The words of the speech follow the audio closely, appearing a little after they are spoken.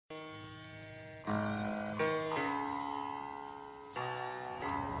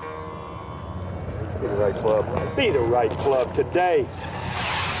right club. Be the right club today.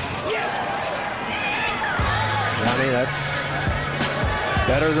 Johnny, that's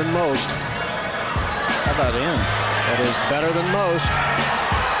better than most. How about in? That is better than most.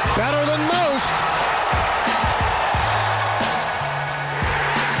 Better than most.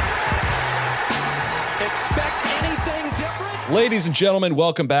 Expect anything different? Ladies and gentlemen,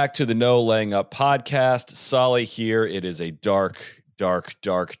 welcome back to the No Laying Up podcast. Solly here. It is a dark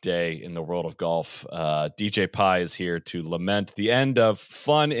day in the world of golf. DJ Pie is here to lament the end of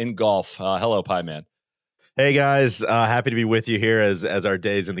fun in golf. Hello, Pie Man. Hey guys, happy to be with you here as our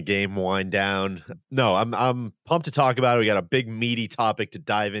days in the game wind down. No, I'm pumped to talk about it. We got a big meaty topic to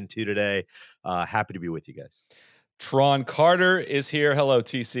dive into today. Happy to be with you guys. Tron Carter is here. Hello,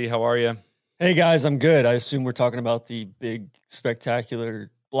 TC. How are you? Hey guys, I'm good. I assume we're talking about the big,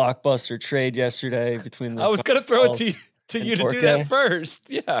 spectacular blockbuster trade yesterday between the. I was going to throw it to you to do that first.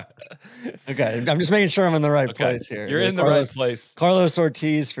 Yeah. Okay. I'm just making sure I'm in the right place here. You're in the right place. Carlos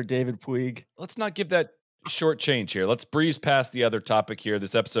Ortiz for David Puig. Let's not give that short change here. Let's breeze past the other topic here.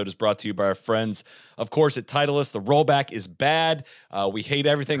 This episode is brought to you by our friends, of course, at Titleist. The rollback is bad. We hate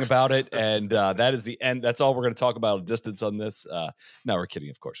everything about it, and that is the end. That's all we're going to talk about at distance on this. No, we're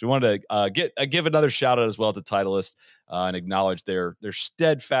kidding, of course. We wanted to give another shout out as well to Titleist and acknowledge their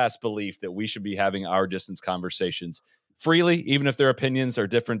steadfast belief that we should be having our distance conversations freely, even if their opinions are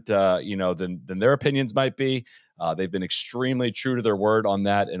different, than their opinions might be. They've been extremely true to their word on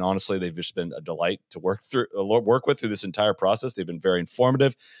that, and honestly, they've just been a delight to work with through this entire process. They've been very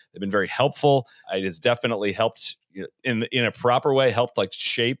informative. They've been very helpful. It has definitely helped in a proper way, helped like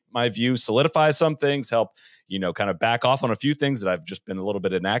shape my view, solidify some things, help kind of back off on a few things that I've just been a little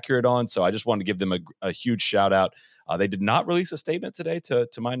bit inaccurate on. So I just wanted to give them a huge shout out. They did not release a statement today, to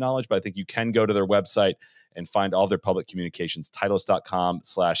my knowledge, but I think you can go to their website and find all their public communications, Titleist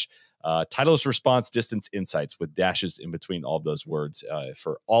response distance insights, with dashes in between all of those words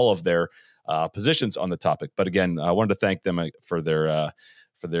for all of their positions on the topic. But again, I wanted to thank them for their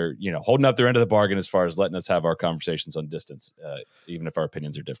holding up their end of the bargain as far as letting us have our conversations on distance, even if our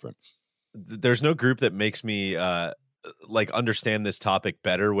opinions are different. There's no group that makes me understand this topic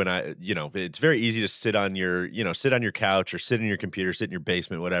better when it's very easy to sit on your couch or sit in your computer, sit in your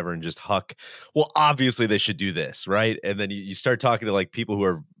basement, whatever, and just huck. Well, obviously they should do this, right? And then you start talking to like people who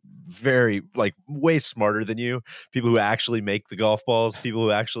are very way smarter than you, people who actually make the golf balls, people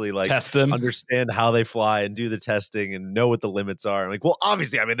who actually test them, understand how they fly and do the testing and know what the limits are. I'm like, well,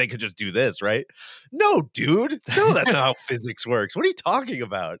 obviously, I mean, they could just do this, right? No, dude, no, that's not how physics works. What are you talking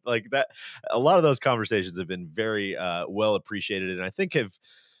about? Like that, a lot of those conversations have been very well appreciated, and I think have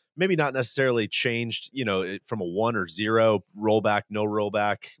maybe not necessarily changed, from a 1 or 0 rollback, no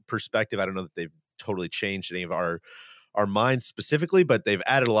rollback perspective. I don't know that they've totally changed any of our minds specifically, but they've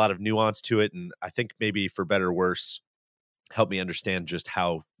added a lot of nuance to it. And I think maybe for better or worse, help me understand just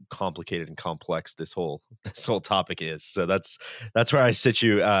how complicated and complex this whole topic is. So that's where I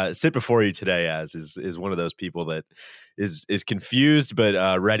sit before you today is one of those people that is confused,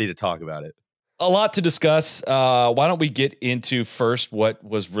 but ready to talk about it. A lot to discuss. Why don't we get into first what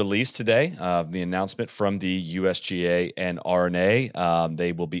was released today, the announcement from the USGA and RNA.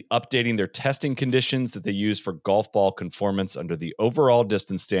 They will be updating their testing conditions that they use for golf ball conformance under the overall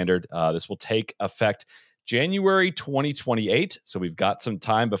distance standard. This will take effect January 2028, so we've got some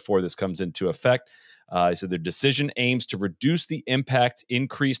time before this comes into effect. So their decision aims to reduce the impact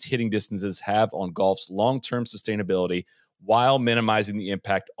increased hitting distances have on golf's long-term sustainability while minimizing the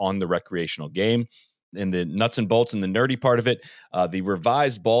impact on the recreational game. In the nuts and bolts and the nerdy part of it, the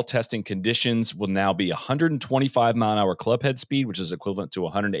revised ball testing conditions will now be 125 mile an hour club head speed, which is equivalent to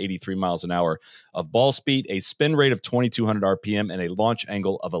 183 miles an hour of ball speed, a spin rate of 2,200 RPM, and a launch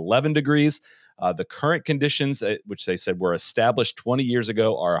angle of 11 degrees. The current conditions, which they said were established 20 years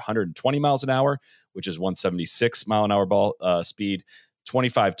ago, are 120 miles an hour, which is 176 mile an hour ball speed,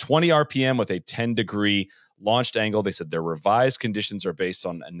 2520 RPM with a 10-degree launched angle. They said their revised conditions are based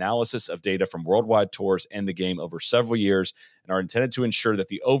on analysis of data from worldwide tours and the game over several years and are intended to ensure that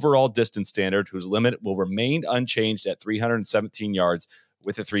the overall distance standard, whose limit will remain unchanged at 317 yards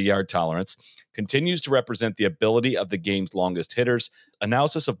with a 3-yard tolerance, continues to represent the ability of the game's longest hitters.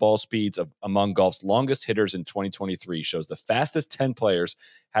 Analysis of ball speeds among golf's longest hitters in 2023 shows the fastest 10 players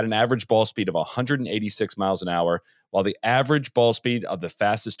had an average ball speed of 186 miles an hour, while the average ball speed of the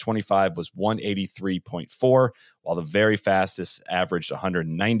fastest 25 was 183.4, while the very fastest averaged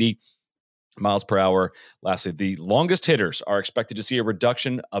 190 miles per hour. Lastly, the longest hitters are expected to see a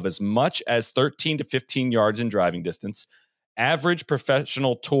reduction of as much as 13 to 15 yards in driving distance, Average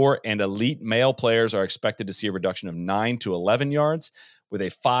professional tour and elite male players are expected to see a reduction of 9 to 11 yards, with a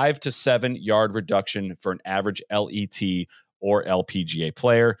 5 to 7 yard reduction for an average LET or LPGA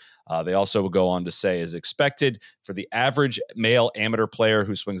player. They also will go on to say, as expected, for the average male amateur player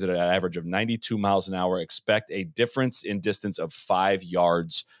who swings at an average of 92 miles an hour, expect a difference in distance of 5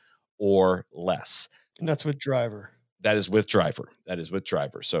 yards or less. And that's with driver. That is with driver.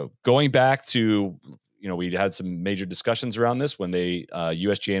 So going back to, we had some major discussions around this when they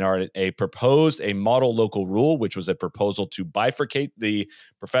USGA and RNA proposed a model local rule, which was a proposal to bifurcate the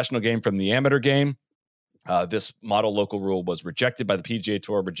professional game from the amateur game. This model local rule was rejected by the PGA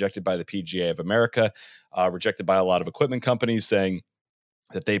Tour, rejected by the PGA of America, rejected by a lot of equipment companies, saying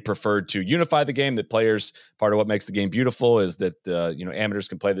that they preferred to unify the game, that players, part of what makes the game beautiful is that, amateurs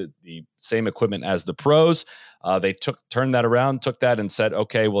can play the same equipment as the pros. They turned that around, took that and said,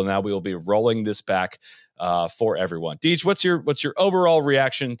 okay, well, now we will be rolling this back for everyone. Deej, what's your overall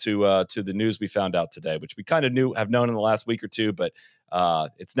reaction to the news we found out today, which we kind of have known in the last week or two, but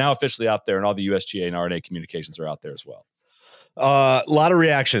it's now officially out there and all the USGA and RNA communications are out there as well. A lot of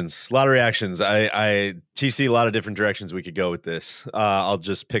reactions. I TC, a lot of different directions we could go with this. I'll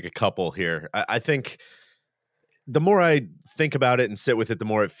just pick a couple here. I think the more I think about it and sit with it, the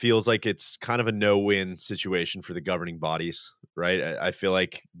more it feels like it's kind of a no-win situation for the governing bodies, right? I feel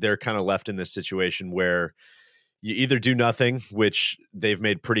like they're kind of left in this situation where you either do nothing, which they've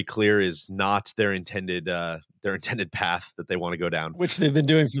made pretty clear is not their intended path that they want to go down, which they've been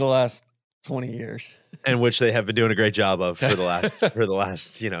doing for the last 20 years. And which they have been doing a great job of for the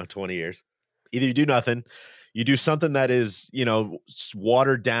last 20 years. Either you do nothing, you do something that is,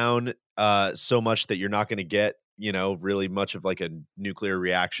 watered down so much that you're not going to get, really much of like a nuclear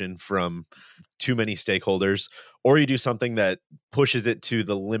reaction from too many stakeholders, or you do something that pushes it to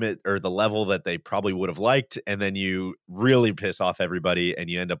the limit or the level that they probably would have liked, and then you really piss off everybody and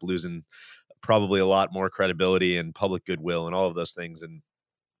you end up losing probably a lot more credibility and public goodwill and all of those things. And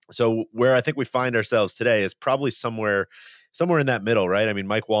so where I think we find ourselves today is probably somewhere in that middle, right? I mean,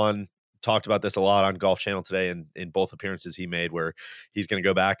 Mike Wan talked about this a lot on Golf Channel today and in both appearances he made, where he's going to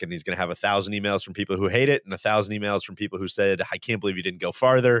go back and he's going to have 1,000 emails from people who hate it and 1,000 emails from people who said, I can't believe you didn't go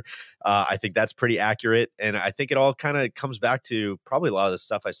farther. I think that's pretty accurate. And I think it all kind of comes back to probably a lot of the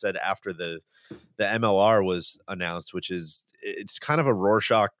stuff I said after the MLR was announced, which is it's kind of a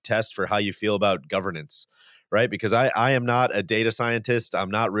Rorschach test for how you feel about governance. Right. Because I am not a data scientist.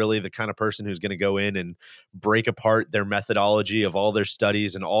 I'm not really the kind of person who's going to go in and break apart their methodology of all their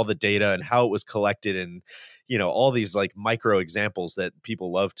studies and all the data and how it was collected and, all these like micro examples that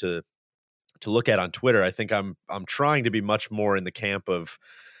people love to look at on Twitter. I think I'm trying to be much more in the camp of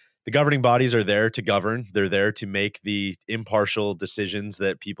the governing bodies are there to govern. They're there to make the impartial decisions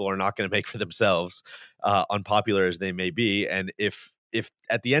that people are not going to make for themselves, unpopular as they may be. And if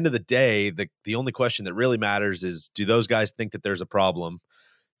at the end of the day, the only question that really matters is, do those guys think that there's a problem?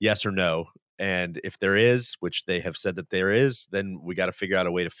 Yes or no? And if there is, which they have said that there is, then we got to figure out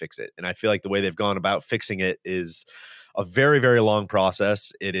a way to fix it. And I feel like the way they've gone about fixing it is a very, very long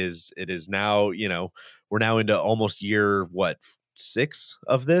process. It is now, we're now into almost year, 6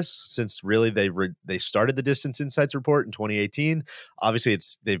 of this since really they started the Distance Insights report in 2018. Obviously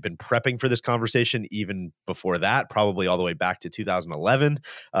they've been prepping for this conversation even before that, probably all the way back to 2011.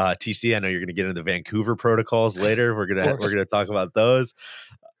 TC, I know you're going to get into the Vancouver protocols later. We're going to talk about those,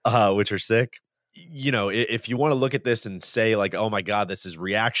 which are sick. If you want to look at this and say like, oh my God, this is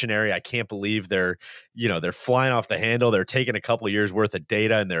reactionary. I can't believe they're flying off the handle. They're taking a couple of years worth of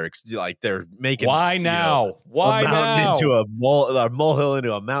data and they're making why now into a molehill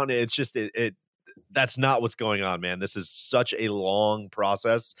into a mountain. It's just that's not what's going on, man. This is such a long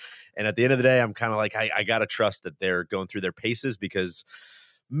process. And at the end of the day, I'm kind of like, I got to trust that they're going through their paces because,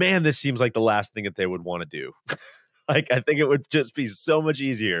 man, this seems like the last thing that they would want to do. Like, I think it would just be so much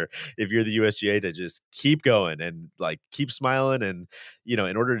easier if you're the USGA to just keep going and like keep smiling. And,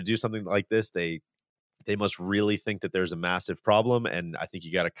 in order to do something like this, they must really think that there's a massive problem. And I think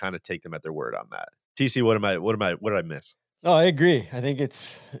you got to kind of take them at their word on that. TC, what did I miss? No, I agree. I think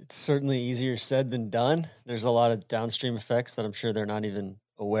it's certainly easier said than done. There's a lot of downstream effects that I'm sure they're not even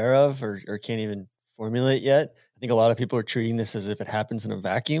aware of or can't even formulate yet. I think a lot of people are treating this as if it happens in a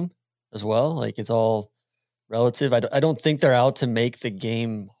vacuum as well. Like it's all relative. I don't think they're out to make the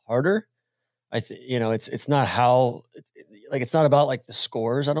game harder. It's not how it's not about like the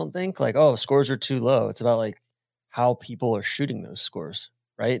scores. I don't think like, oh, scores are too low. It's about like how people are shooting those scores.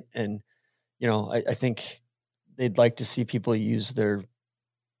 Right. And, I think they'd like to see people use their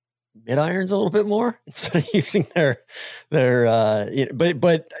mid irons a little bit more instead of using but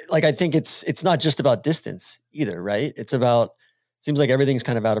like, I think it's not just about distance either, right? Seems like everything's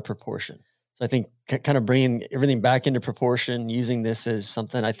kind of out of proportion. So I think kind of bringing everything back into proportion, using this as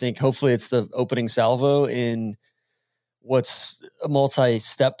something, I think hopefully it's the opening salvo in what's a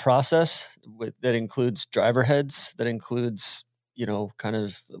multi-step process that includes driver heads, that includes, kind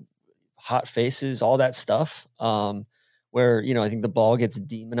of hot faces, all that stuff. Where, I think the ball gets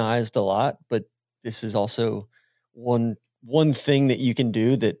demonized a lot, but this is also one thing that you can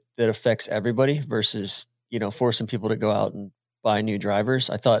do that affects everybody versus, forcing people to go out and buy new drivers.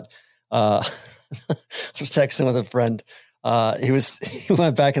 I thought I was texting with a friend. He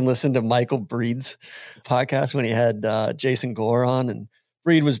went back and listened to Michael Breed's podcast when he had Jason Gore on, and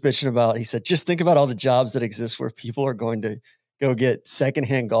Breed was bitching about, he said, just think about all the jobs that exist where people are going to go get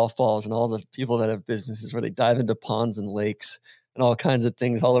secondhand golf balls, and all the people that have businesses where they dive into ponds and lakes and all kinds of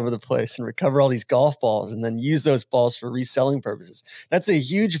things all over the place and recover all these golf balls and then use those balls for reselling purposes. That's a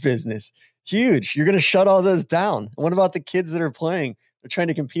huge business. Huge. You're going to shut all those down. And what about the kids that are playing? They're trying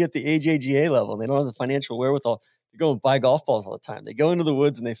to compete at the AJGA level, and they don't have the financial wherewithal to go and buy golf balls all the time. They go into the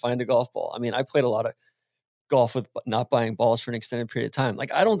woods and they find a golf ball. I mean, I played a lot of golf with not buying balls for an extended period of time.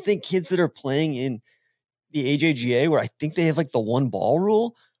 Like, I don't think kids that are playing in the AJGA, where I think they have like the one ball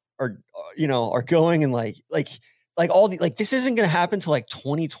rule, are going and like all the, like, this isn't going to happen till like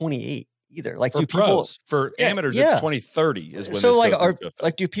 2028 either. Like, for pros, for amateurs, it's 2030 is when so this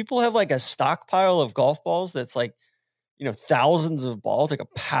goes do people have like a stockpile of golf balls that's like, thousands of balls, like a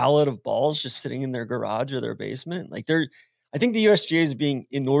pallet of balls just sitting in their garage or their basement? Like, I think the USGA is being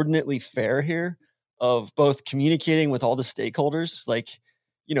inordinately fair here, of both communicating with all the stakeholders, like,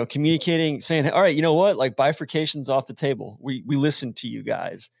 communicating, saying, all right, you know what, like, bifurcation's off the table. We listened to you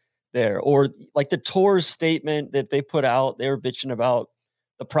guys there. Or like the tour's statement that they put out, they were bitching about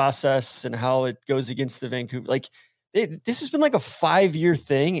the process and how it goes against the Vancouver. Like, this has been like a 5-year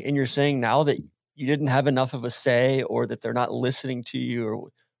thing, and you're saying now that you didn't have enough of a say, or that they're not listening to you,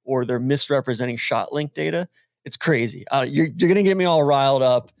 or they're misrepresenting shot link data. It's crazy. You're going to get me all riled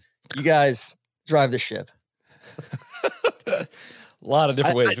up. You guys drive the ship. A lot of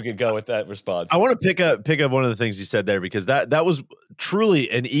different ways we could go with that response. I want to pick up one of the things you said there, because that was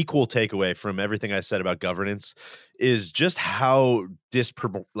truly an equal takeaway from everything I said about governance, is just how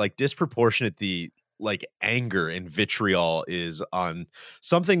disproportionate the like anger and vitriol is on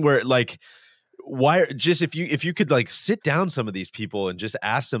something where, like, why, just if you could like sit down some of these people and just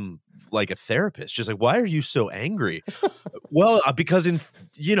ask them like a therapist, just like, why are you so angry? Well, because I'm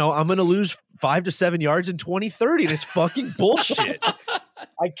going to lose 5 to 7 yards in 2030, and it's fucking bullshit.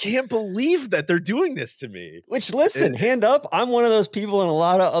 I can't believe that they're doing this to me. Which, listen, hand up, I'm one of those people in a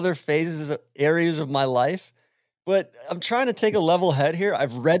lot of other areas of my life, but I'm trying to take a level head here.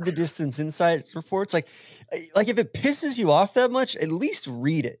 I've read the Distance Insights reports. Like if it pisses you off that much, at least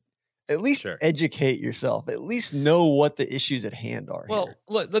read it. At least educate yourself. At least know what the issues at hand are. Well,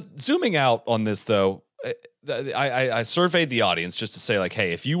 zooming out on this, though, I surveyed the audience just to say, like,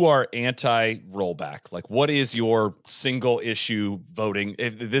 hey, if you are anti-rollback, like, what is your single issue voting?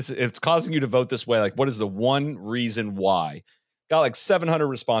 If it's causing you to vote this way, like, what is the one reason why? Got like 700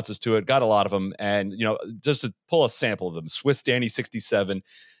 responses to it. Got a lot of them, and just to pull a sample of them, Swiss Danny 67.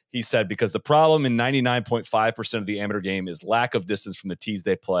 He said, because the problem in 99.5% of the amateur game is lack of distance from the tees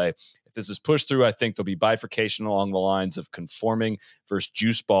they play. If this is pushed through, I think there'll be bifurcation along the lines of conforming versus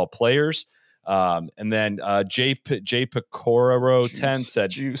juice ball players. And then J Picoro 10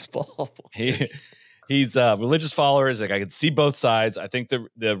 said, juice ball. He's a religious follower. Is like, I can see both sides. I think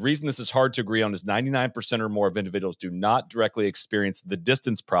the reason this is hard to agree on is 99% or more of individuals do not directly experience the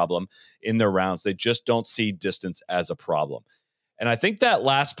distance problem in their rounds. They just don't see distance as a problem. And I think that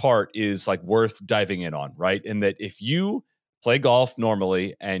last part is like worth diving in on, right? In that if you play golf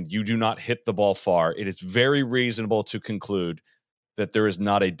normally and you do not hit the ball far, it is very reasonable to conclude that there is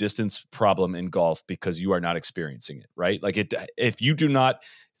not a distance problem in golf because you are not experiencing it, right? Like, if you do not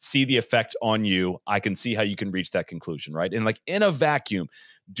see the effect on you, I can see how you can reach that conclusion, right? And like, in a vacuum,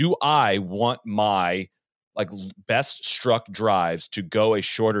 do I want my like best struck drives to go a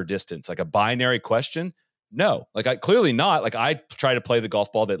shorter distance? Like a binary question? No, like I clearly not. Like, I try to play the golf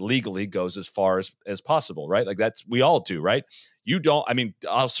ball that legally goes as far as possible, right? Like, that's, we all do, right? You don't, I mean,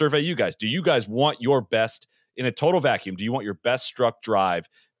 I'll survey you guys. Do you guys want your best, in a total vacuum, do you want your best struck drive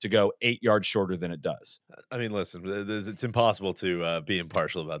to go 8 yards shorter than it does? I mean, listen, it's impossible to be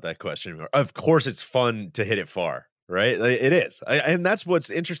impartial about that question. Of course, it's fun to hit it far, right? It is. And that's what's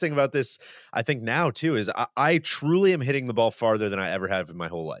interesting about this, I think, now too, is I truly am hitting the ball farther than I ever have in my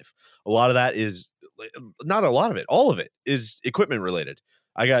whole life. A lot of that is, not a lot of it, all of it is equipment related.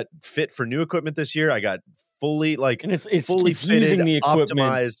 I got fit for new equipment this year. I got fully And it's fully it's fitted, using the equipment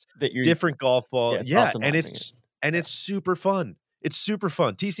optimized, that you're different golf ball. it's Yeah, and optimizing it. it's super fun. It's super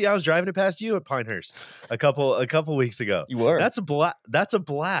fun. TC, I was driving it past you at Pinehurst a couple weeks ago. You were. That's a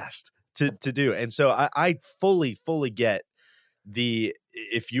blast to do. And so I fully get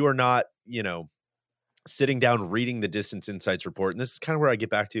if you are not, sitting down reading the distance insights report, and this is kind of where I get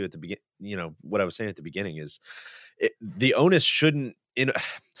back to at the beginning, what I was saying at the beginning is the onus shouldn't in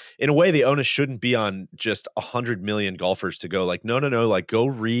a way, the onus shouldn't be on just 100 million golfers to go like, no, like go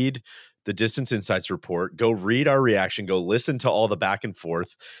read the distance insights report, go read our reaction, go listen to all the back and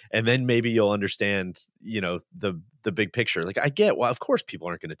forth, and then maybe you'll understand, the big picture. Like I get, well, of course people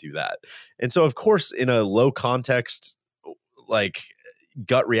aren't going to do that. And so of course in a low context, like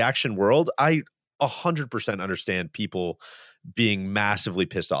gut reaction world, I 100% understand people being massively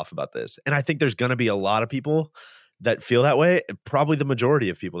pissed off about this. And I think there's going to be a lot of people that feel that way, probably the majority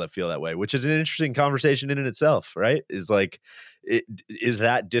of people that feel that way, which is an interesting conversation in and itself, right? Is like, is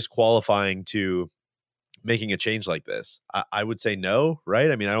that disqualifying to making a change like this? I would say no,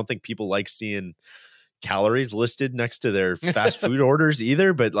 right? I mean, I don't think people like seeing calories listed next to their fast food orders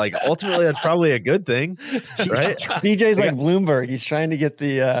either, but like ultimately that's probably a good thing, right? DJ's like Bloomberg. He's trying to get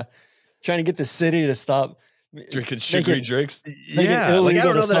the city to stop drinking sugary drinks. Yeah, like I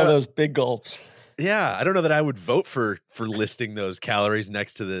don't know that those big gulps. Yeah, I don't know that I would vote for listing those calories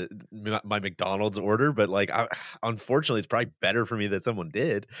next to my McDonald's order, but like, unfortunately, it's probably better for me that someone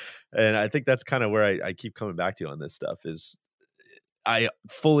did, and I think that's kind of where I keep coming back to on this stuff. Is I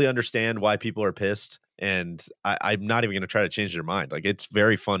fully understand why people are pissed, and I'm not even going to try to change their mind. Like, it's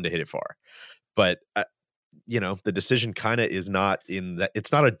very fun to hit it far, but the decision kind of is not in that.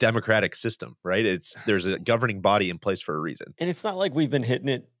 It's not a democratic system, right? There's a governing body in place for a reason, and it's not like we've been hitting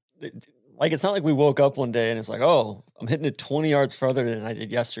it. Like, it's not like we woke up one day and it's like, oh, I'm hitting it 20 yards further than I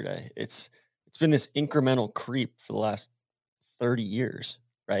did yesterday. It's been this incremental creep for the last 30 years,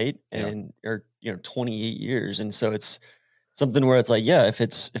 right? And or 28 years. And so it's something where it's like, yeah, if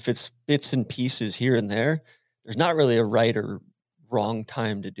it's bits and pieces here and there, there's not really a right or wrong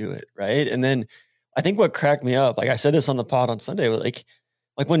time to do it, right? And then I think what cracked me up, like I said this on the pod on Sunday, like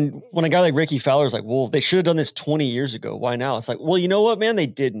when a guy like Ricky Fowler is like, well, they should have done this 20 years ago. Why now? It's like, well, you know what, man, they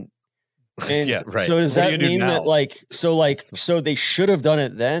didn't. And yeah, right. So does that mean that so they should have done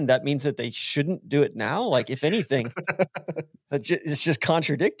it then? That means that they shouldn't do it now? Like, if anything, it's just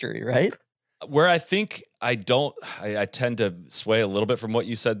contradictory, right? Where I think I tend to sway a little bit from what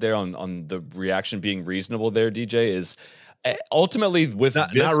you said there on the reaction being reasonable there, DJ, is ultimately with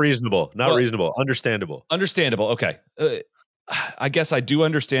not reasonable, reasonable, understandable. Okay. I guess I do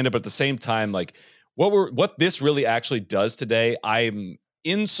understand it, but at the same time, like what this really actually does today, I'm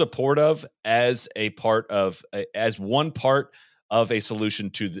in support of as one part of a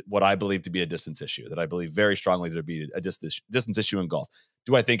solution to what I believe to be a distance issue, that I believe very strongly to be a distance issue in golf.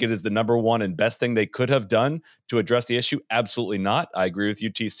 Do I think it is the number one and best thing they could have done to address the issue? Absolutely not. I agree with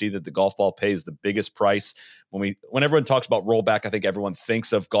you, TC, that the golf ball pays the biggest price. When everyone talks about rollback, I think everyone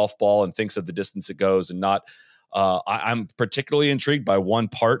thinks of golf ball and thinks of the distance it goes, and not I'm particularly intrigued by one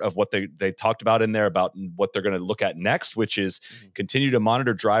part of what they talked about in there about what they're going to look at next, which is continue to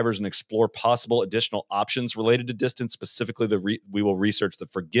monitor drivers and explore possible additional options related to distance. Specifically, we will research the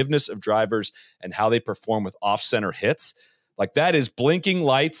forgiveness of drivers and how they perform with off-center hits. Like, that is blinking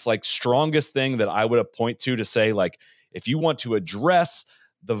lights, like strongest thing that I would point to say, like, if you want to address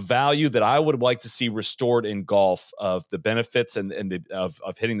the value that I would like to see restored in golf of the benefits and of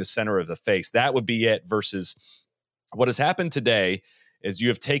hitting the center of the face, that would be it. Versus what has happened today is you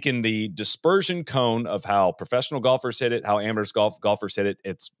have taken the dispersion cone of how professional golfers hit it, how amateur golfers hit it.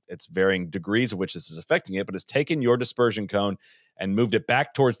 It's varying degrees of which this is affecting it, but it's taken your dispersion cone and moved it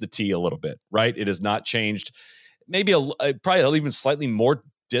back towards the tee a little bit, right? It has not changed. Maybe probably even slightly more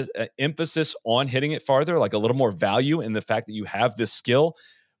emphasis on hitting it farther, like a little more value in the fact that you have this skill.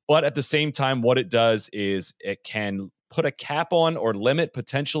 But at the same time, what it does is it can put a cap on or limit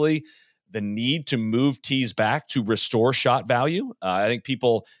potentially the need to move tees back to restore shot value. I think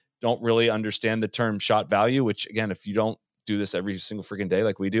people don't really understand the term shot value, which, again, if you don't do this every single freaking day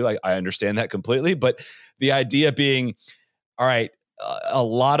like we do, I understand that completely. But the idea being, all right, a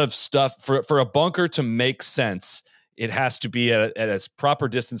lot of stuff for a bunker to make sense, it has to be at a proper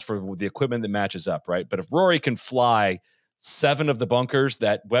distance for the equipment that matches up, right? But if Rory can fly 7 of the bunkers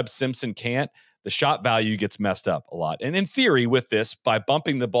that Webb Simpson can't, the shot value gets messed up a lot. And in theory, with this, by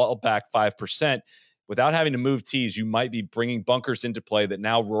bumping the ball back 5%, without having to move tees, you might be bringing bunkers into play that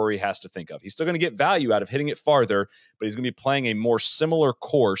now Rory has to think of. He's still going to get value out of hitting it farther, but he's going to be playing a more similar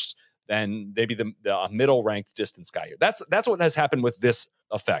course than maybe the middle-ranked distance guy here. That's what has happened with this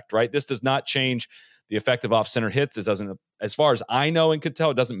effect, right? This does not change the effect of off-center hits. This doesn't, as far as I know and could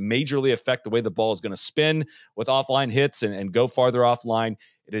tell, it doesn't majorly affect the way the ball is going to spin with offline hits and go farther offline.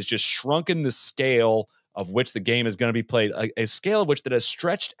 It has just shrunken the scale of which the game is going to be played, a scale of which that has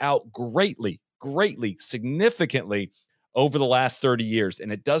stretched out greatly, significantly over the last 30 years.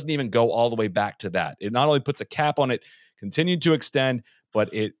 And it doesn't even go all the way back to that. It not only puts a cap on it, continued to extend,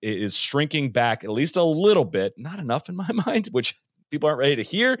 but it is shrinking back at least a little bit, not enough in my mind, which people aren't ready to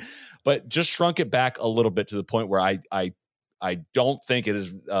hear, but just shrunk it back a little bit to the point where I don't think it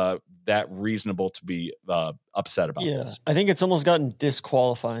is that reasonable to be upset about this. I think it's almost gotten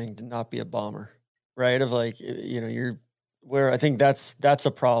disqualifying to not be a bomber, right? Of like, you're where I think that's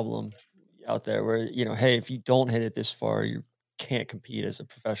a problem out there where, hey, if you don't hit it this far, you can't compete as a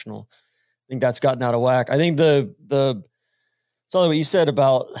professional. I think that's gotten out of whack. I think Sully, what you said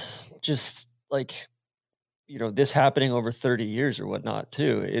about just like, this happening over 30 years or whatnot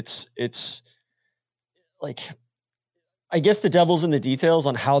too. It's like, I guess the devil's in the details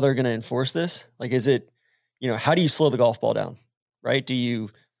on how they're going to enforce this. Like, is it, how do you slow the golf ball down, right? Do you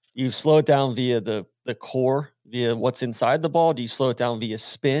slow it down via the core, via what's inside the ball? Do you slow it down via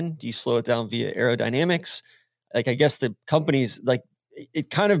spin? Do you slow it down via aerodynamics? Like, I guess the companies, like, it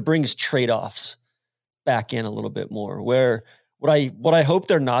kind of brings trade-offs back in a little bit more where what I hope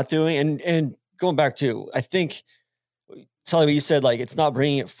they're not doing, and going back to, I think, Sully, what you said, like, it's not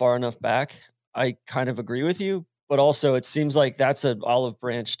bringing it far enough back. I kind of agree with you, but also it seems like that's an olive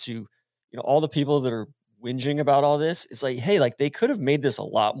branch to, all the people that are whinging about all this. It's like, hey, like, they could have made this a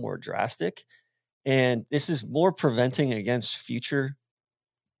lot more drastic, and this is more preventing against future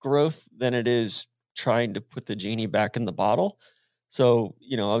growth than it is trying to put the genie back in the bottle. So,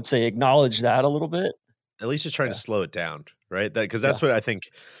 I would say acknowledge that a little bit. At least just trying to slow it down, right? Because that's what I think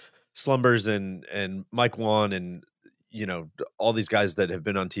Slumbers and Mike Wan and all these guys that have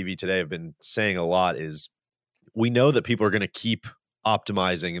been on TV today have been saying a lot is, we know that people are going to keep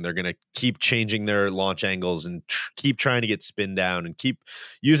optimizing and they're going to keep changing their launch angles and keep trying to get spin down and keep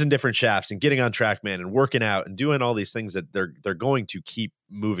using different shafts and getting on TrackMan and working out and doing all these things that they're going to keep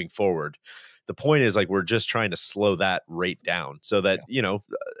moving forward. The point is, like, we're just trying to slow that rate down so that,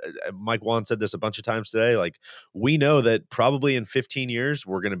 Mike Wan said this a bunch of times today. Like, we know that probably in 15 years,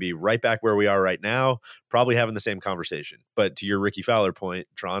 we're going to be right back where we are right now, probably having the same conversation. But to your Ricky Fowler point,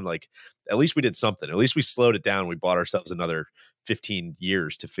 Tron, like, at least we did something. At least we slowed it down. We bought ourselves another 15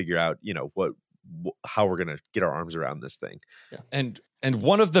 years to figure out, how we're going to get our arms around this thing. Yeah. And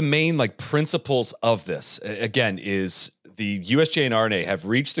one of the main principles of this, again, is the USGA and RNA have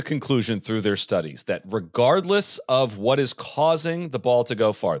reached the conclusion through their studies that regardless of what is causing the ball to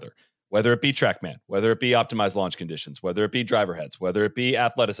go farther, whether it be TrackMan, whether it be optimized launch conditions, whether it be driver heads, whether it be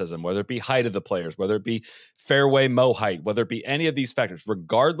athleticism, whether it be height of the players, whether it be fairway mow height, whether it be any of these factors,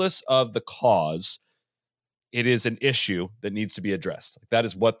 regardless of the cause, it is an issue that needs to be addressed. That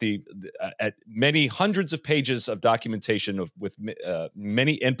is what at many hundreds of pages of documentation with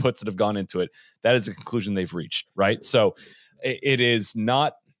many inputs that have gone into it, that is a conclusion they've reached, right? So it is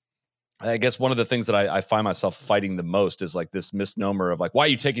not, I guess one of the things that I find myself fighting the most is like this misnomer of like, why are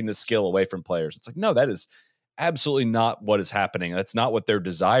you taking this skill away from players? It's like, no, that is absolutely not what is happening. That's not what their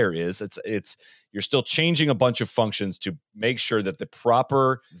desire is. It's you're still changing a bunch of functions to make sure that the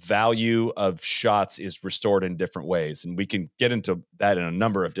proper value of shots is restored in different ways. And we can get into that in a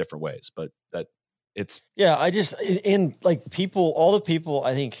number of different ways, but that it's. Yeah. I just, and like all the people,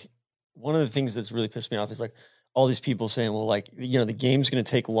 I think one of the things that's really pissed me off is like all these people saying, well, like, the game's going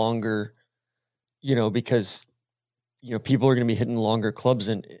to take longer, because, people are going to be hitting longer clubs.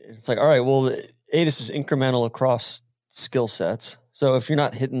 And it's like, all right, well, this is incremental across skill sets. So if you're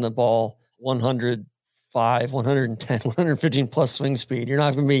not hitting the ball 105, 110, 115 plus swing speed, you're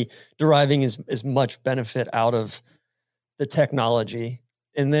not going to be deriving as much benefit out of the technology.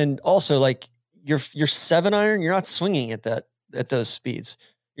 And then also, like, your 7-iron, you're not swinging at those speeds.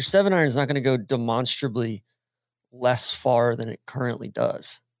 Your 7-iron is not going to go demonstrably less far than it currently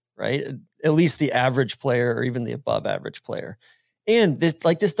does, right? At least the average player or even the above average player. And this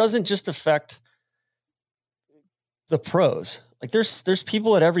doesn't just affect the pros. Like there's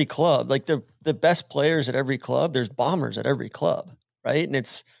people at every club, like the best players at every club, there's bombers at every club, right? And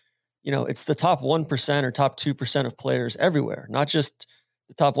it's the top 1% or top 2% of players everywhere, not just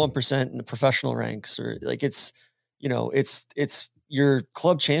the top 1% in the professional ranks, or like it's your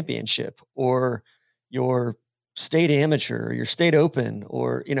club championship or your state amateur or your state open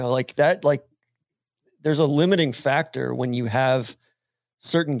or, like that, like there's a limiting factor when you have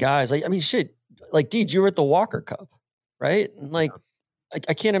certain guys. Like, I mean, shit, like Deej, you were at the Walker Cup, right? And like,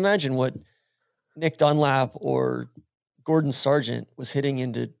 I can't imagine what Nick Dunlap or Gordon Sargent was hitting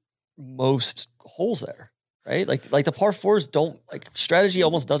into most holes there, right? Like the par fours don't, like, strategy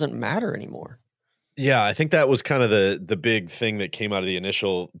almost doesn't matter anymore. Yeah, I think that was kind of the big thing that came out of the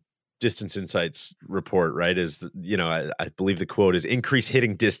initial Distance Insights report, right? Is I believe the quote is, increased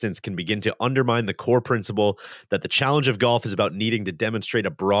hitting distance can begin to undermine the core principle that the challenge of golf is about needing to demonstrate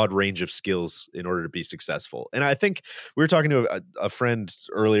a broad range of skills in order to be successful. And I think we were talking to a friend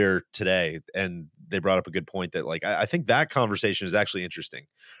earlier today, and they brought up a good point that, like, I think that conversation is actually interesting,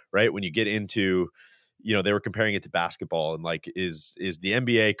 right? When you get into, they were comparing it to basketball, and like, is the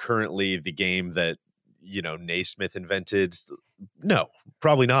NBA currently the game that Naismith invented? No,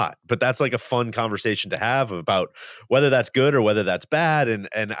 probably not. But that's like a fun conversation to have about whether that's good or whether that's bad. And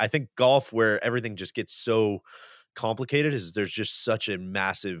I think golf, where everything just gets so complicated, is there's just such a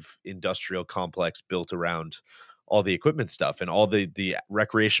massive industrial complex built around all the equipment stuff and all the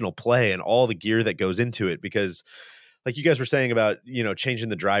recreational play and all the gear that goes into it. Because, like you guys were saying about, changing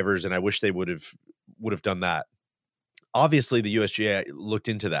the drivers, and I wish they would have done that. Obviously, the USGA looked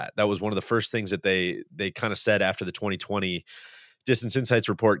into that. That was one of the first things that they kind of said after the 2020 Distance Insights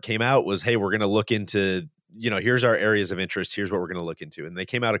report came out was, hey, we're going to look into, here's our areas of interest. Here's what we're going to look into. And they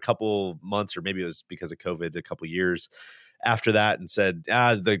came out a couple months, or maybe it was because of COVID, a couple years after that, and said,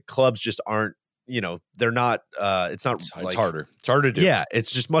 the clubs just aren't, they're not, it's not, it's harder. It's harder to do. Yeah,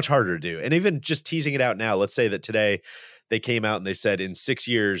 it's just much harder to do. And even just teasing it out now, let's say that today they came out and they said in 6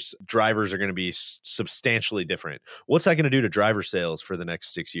 years, drivers are going to be substantially different. What's that going to do to driver sales for the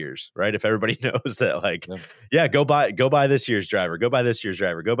next 6 years, right? If everybody knows that, like, yeah, go buy this year's driver, go buy this year's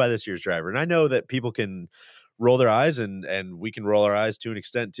driver, go buy this year's driver. And I know that people can roll their eyes, and we can roll our eyes to an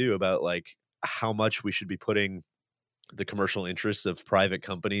extent too, about like how much we should be putting the commercial interests of private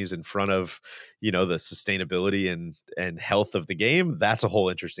companies in front of, the sustainability and health of the game. That's a whole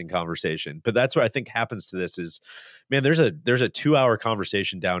interesting conversation. But that's what I think happens to this is, man, there's a 2-hour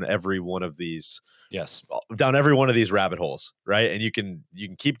conversation down every one of these. Yes. Down every one of these rabbit holes. Right. And you can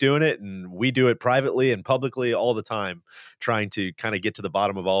keep doing it. And we do it privately and publicly all the time, trying to kind of get to the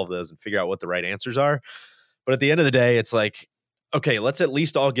bottom of all of those and figure out what the right answers are. But at the end of the day, it's like, okay, let's at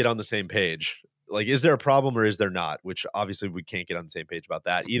least all get on the same page. Like, is there a problem or is there not? Which obviously we can't get on the same page about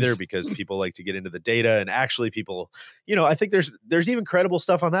that either, because people like to get into the data, and actually people, I think there's even credible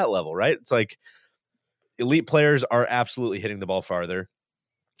stuff on that level, right? It's like elite players are absolutely hitting the ball farther.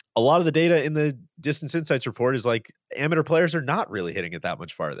 A lot of the data in the Distance Insights report is like amateur players are not really hitting it that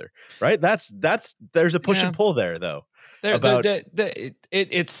much farther, right? There's a push and pull there, though.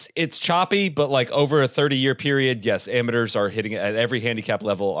 It's choppy, but like over a 30-year period, yes, amateurs are hitting it at every handicap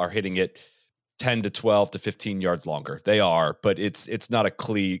level, are hitting it 10 to 12 to 15 yards longer. They are, but it's not a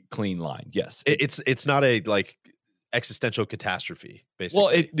clean line. Yes. It's not a like existential catastrophe, basically.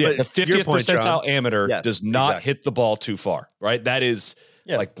 Well, the 50th percentile John, amateur does not hit the ball too far, right? That is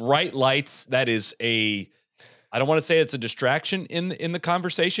like bright lights. That is I don't want to say it's a distraction in the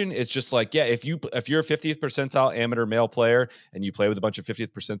conversation. It's just like, if you're a 50th percentile amateur male player and you play with a bunch of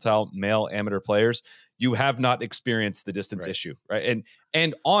 50th percentile male amateur players, you have not experienced the distance issue, right?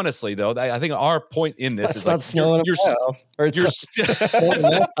 And honestly, though, I think our point in this is like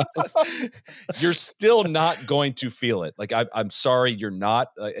you're still not going to feel it. Like I'm sorry, you're not.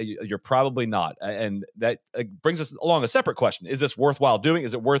 You're probably not, and that brings us along a separate question: is this worthwhile doing?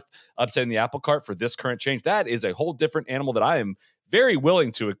 Is it worth upsetting the apple cart for this current change? That is a whole different animal that I am very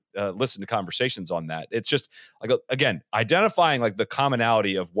willing to listen to conversations on that. It's just like, again, identifying like the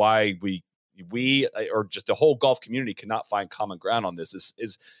commonality of why we or just the whole golf community cannot find common ground on this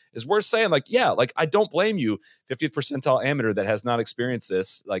is worth saying. Like, like I don't blame you, 50th percentile amateur that has not experienced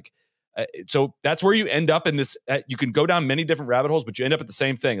this. Like, so that's where you end up in this. You can go down many different rabbit holes, but you end up at the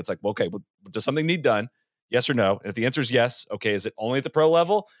same thing. It's like, well, okay, well, does something need done? Yes or no? And if the answer is yes, okay, is it only at the pro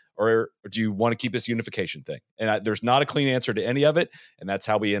level, or do you want to keep this unification thing? And there's not a clean answer to any of it, and that's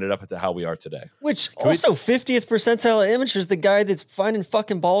how we ended up at how we are today. Which also 50th percentile amateur is the guy that's finding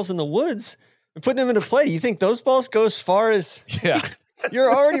fucking balls in the woods and putting them into play. Do you think those balls go as far as? Yeah,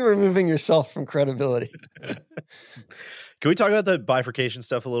 you're already removing yourself from credibility. Can we talk about the bifurcation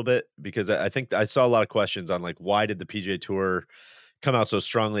stuff a little bit? Because I think I saw a lot of questions on like, why did the PGA Tour come out so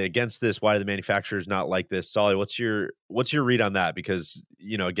strongly against this? Why do the manufacturers not like this? Solly, what's your read on that? Because,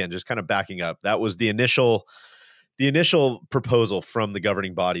 again, just kind of backing up, that was the initial proposal from the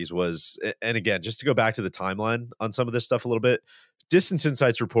governing bodies was, and again, just to go back to the timeline on some of this stuff a little bit, Distance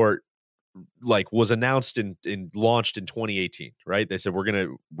Insights report like was announced and launched in 2018, right? They said,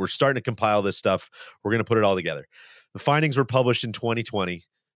 we're starting to compile this stuff. We're going to put it all together. The findings were published in 2020.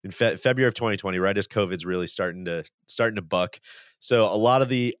 In February of 2020, right as COVID's really starting to buck. So a lot of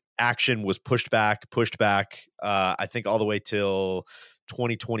the action was pushed back. I think all the way till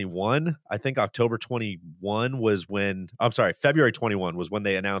 2021. I think October 21 was when, I'm sorry, February 21 was when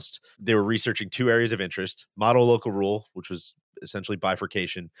they announced they were researching 2 areas of interest: model local rule, which was essentially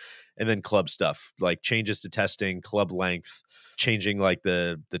bifurcation, and then club stuff, like changes to testing, club length, changing like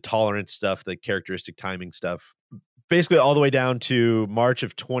the tolerance stuff, the characteristic timing stuff. Basically all the way down to March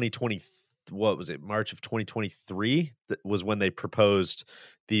of 2020. What was it? March of 2023 that was when they proposed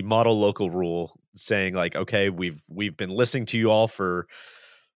the model local rule, saying like, okay, we've been listening to you all for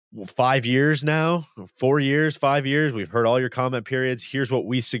 5 years now, 4 years, 5 years. We've heard all your comment periods. Here's what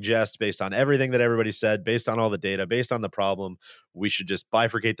we suggest based on everything that everybody said, based on all the data, based on the problem. We should just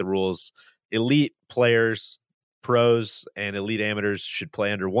bifurcate the rules. Elite players, pros, and elite amateurs should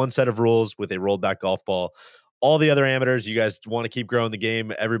play under one set of rules with a rolled back golf ball. All the other amateurs, you guys want to keep growing the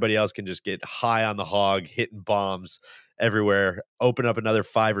game. Everybody else can just get high on the hog, hitting bombs everywhere. Open up another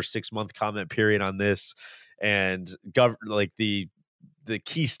 5 or 6 month comment period on this, and like the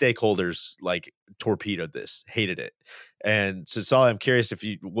key stakeholders like torpedoed this, hated it. And so Solly, I'm curious if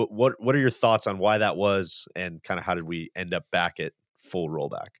you what are your thoughts on why that was, and kind of how did we end up back at full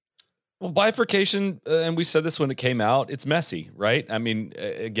rollback? Well, bifurcation, and we said this when it came out, it's messy, right? I mean,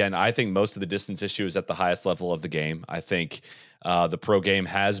 again, I think most of the distance issue is at the highest level of the game. I think the pro game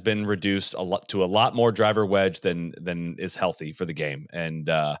has been reduced to a lot more driver wedge than is healthy for the game. And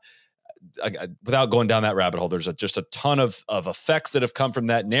without going down that rabbit hole, there's just a ton of effects that have come from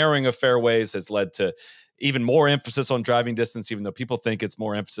that. Narrowing of fairways has led to even more emphasis on driving distance, even though people think it's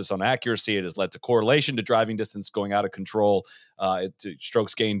more emphasis on accuracy. It has led to correlation to driving distance going out of control, to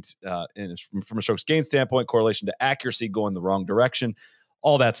strokes gained, and from a strokes gain standpoint, correlation to accuracy going the wrong direction,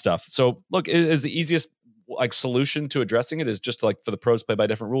 all that stuff. So look, is the easiest like solution to addressing it is just like for the pros play by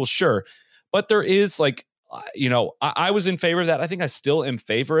different rules? Sure. But there is like, I was in favor of that. I think I still am in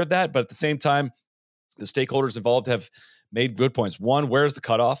favor of that. But at the same time, the stakeholders involved have made good points. One, where's the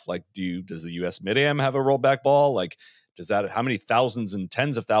cutoff? Like, does the US Mid-Am have a rollback ball? Like, how many thousands and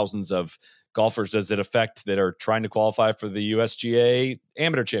tens of thousands of golfers does it affect that are trying to qualify for the USGA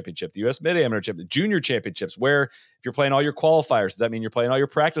Amateur Championship, the US Mid-Am Amateur Championship, the Junior Championships, where if you're playing all your qualifiers, does that mean you're playing all your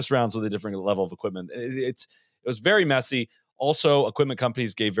practice rounds with a different level of equipment? It was very messy. Also, equipment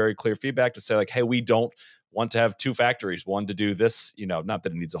companies gave very clear feedback to say like, hey, we don't want to have 2 factories, one to do this, not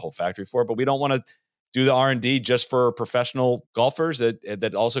that it needs a whole factory for it, but we don't want to do the R&D just for professional golfers.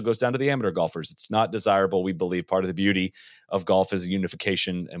 That also goes down to the amateur golfers. It's not desirable. We believe part of the beauty of golf is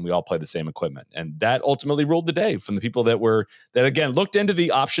unification, and we all play the same equipment. And that ultimately ruled the day from the people that again looked into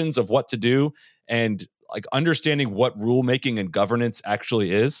the options of what to do, and like understanding what rulemaking and governance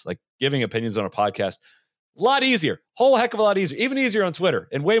actually is. Like giving opinions on a podcast, a lot easier, whole heck of a lot easier, even easier on Twitter,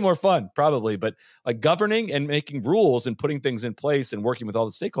 and way more fun probably. But like governing and making rules and putting things in place and working with all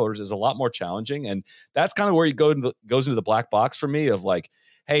the stakeholders is a lot more challenging. And that's kind of where goes into the black box for me of like,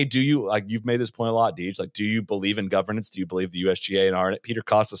 hey, do you, like you've made this point a lot, Deej, like, do you believe in governance? Do you believe the USGA and RNA? Peter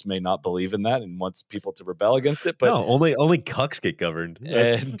Kostas may not believe in that and wants people to rebel against it. But no, only cucks get governed.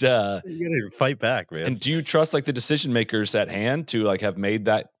 And you gotta fight back, man. And do you trust like the decision makers at hand to like have made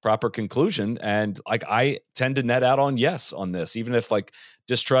that proper conclusion? And like I tend to net out on yes on this, even if like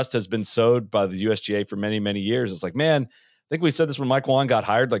distrust has been sowed by the USGA for many, many years. It's like, man, I think we said this when Mike Wong got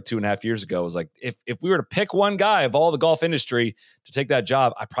hired like 2.5 years ago. It was like, if we were to pick one guy of all the golf industry to take that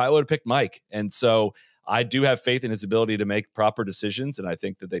job, I probably would have picked Mike. And so I do have faith in his ability to make proper decisions. And I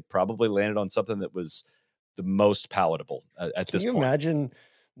think that they probably landed on something that was the most palatable at this point. Can you imagine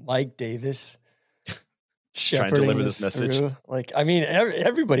Mike Davis trying to deliver this message? Through? Like, I mean,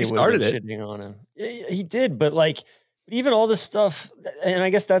 everybody started it shitting on him. He did, but like, even all this stuff, and I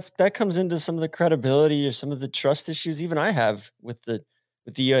guess that comes into some of the credibility or some of the trust issues even I have with the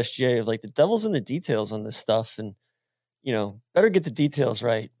USGA of like the devil's in the details on this stuff, and better get the details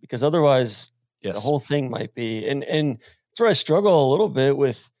right, because otherwise the whole thing might be. And that's where I struggle a little bit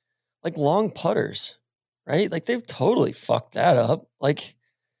with like long putters, right? Like they've totally fucked that up. Like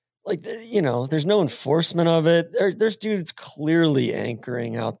there's no enforcement of it. There's dudes clearly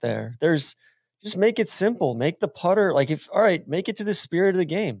anchoring out there. Just make it simple. Make the putter make it to the spirit of the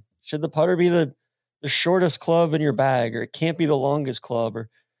game. Should the putter be the shortest club in your bag, or it can't be the longest club, or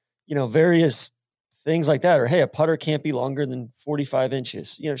various things like that, or hey, a putter can't be longer than 45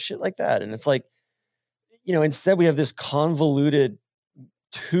 inches, shit like that. And it's like, instead we have this convoluted,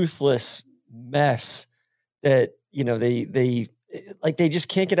 toothless mess that they just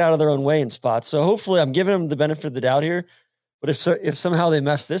can't get out of their own way in spots. So hopefully, I'm giving them the benefit of the doubt here. But if somehow they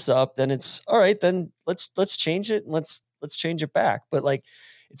mess this up, then it's all right. Then let's change it, and let's change it back. But like,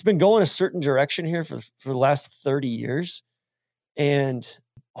 it's been going a certain direction here for the last 30 years, and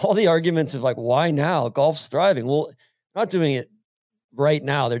all the arguments of like, why now? Golf's thriving. Well, they're not doing it right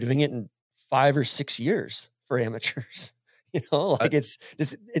now. They're doing it in 5 or 6 years for amateurs. Like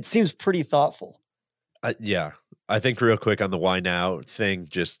it seems pretty thoughtful. Yeah. I think real quick on the why now thing,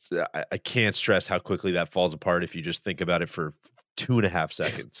 just I can't stress how quickly that falls apart if you just think about it for 2.5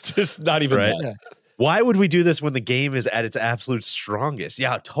 seconds. Just not even right? that. Why would we do this when the game is at its absolute strongest?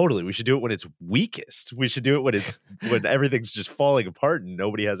 Yeah, totally. We should do it when it's weakest. We should do it when everything's just falling apart and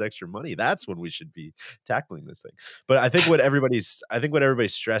nobody has extra money. That's when we should be tackling this thing. But I think what everybody's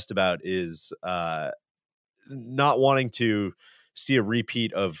stressed about is not wanting to see a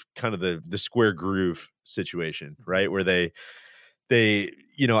repeat of kind of the square groove situation, right? Where they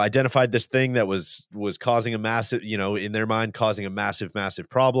identified this thing that was causing a massive, in their mind causing a massive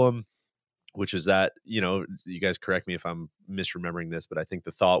problem, which is that, you guys correct me if I'm misremembering this, but I think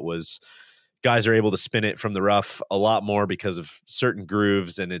the thought was guys are able to spin it from the rough a lot more because of certain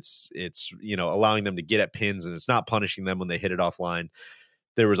grooves, and it's allowing them to get at pins, and it's not punishing them when they hit it offline.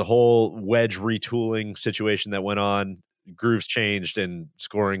 There was a whole wedge retooling situation that went on. Grooves changed and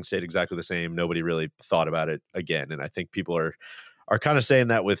scoring stayed exactly the same. Nobody really thought about it again. And I think people are kind of saying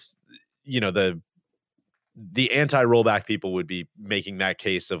that with, the anti-rollback people would be making that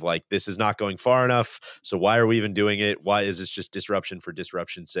case of like, this is not going far enough. So why are we even doing it? Why is this just disruption for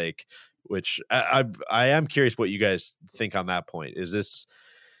disruption's sake? Which I am curious what you guys think on that point. Is this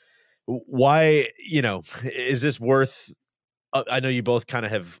why, is this worth, I know you both kind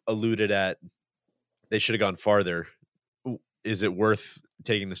of have alluded at they should have gone farther. Is it worth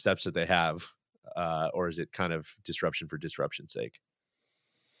taking the steps that they have? Or is it kind of disruption for disruption's sake?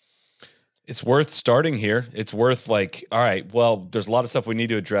 It's worth starting here. It's worth like, all right, well, there's a lot of stuff we need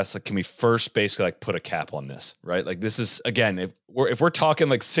to address. Like, can we first basically like put a cap on this, right? Like this is, again, if we're talking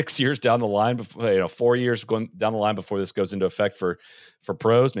like 6 years down the line, before, 4 years going down the line before this goes into effect for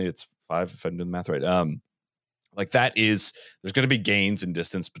pros, maybe it's 5 if I'm doing the math right. Like there's going to be gains in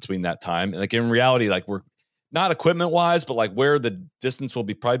distance between that time. And like in reality, like we're not equipment wise, but like where the distance will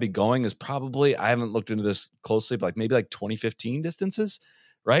probably be going is probably, I haven't looked into this closely, but like maybe like 2015 distances.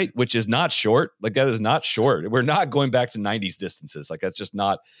 Right. Which is not short. Like that is not short. We're not going back to 90s distances. Like that's just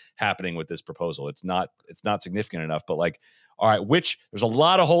not happening with this proposal. It's not significant enough, but like, all right, there's a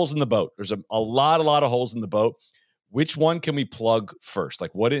lot of holes in the boat. There's a lot of holes in the boat. Which one can we plug first?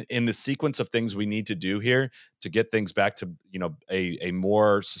 Like what in the sequence of things we need to do here to get things back to, a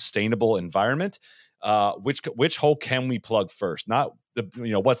more sustainable environment? Which hole can we plug first? Not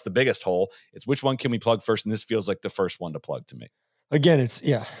what's the biggest hole. It's which one can we plug first? And this feels like the first one to plug to me. Again,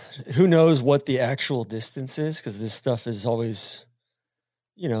 who knows what the actual distance is, because this stuff is always,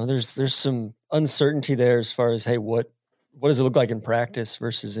 there's some uncertainty there as far as, hey, what does it look like in practice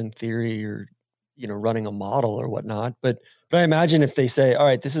versus in theory, or, running a model or whatnot. But I imagine if they say, all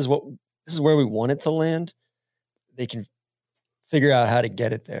right, this is where we want it to land, they can figure out how to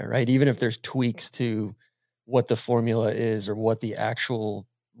get it there, right? Even if there's tweaks to what the formula is or what the actual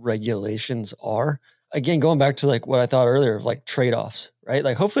regulations are. Again, going back to like what I thought earlier of like trade-offs, right?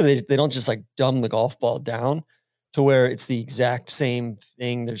 Like hopefully they don't just like dumb the golf ball down to where it's the exact same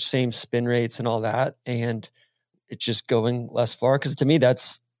thing. There's same spin rates and all that. And it's just going less far. Cause to me,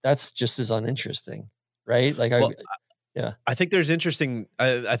 that's just as uninteresting. Right. Like, I think there's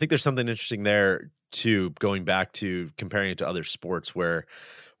I think there's something interesting there too, going back to comparing it to other sports where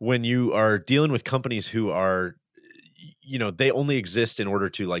when you are dealing with companies who are, they only exist in order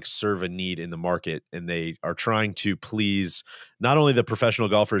to like serve a need in the market, and they are trying to please not only the professional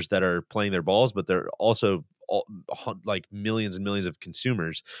golfers that are playing their balls, but they're also like millions and millions of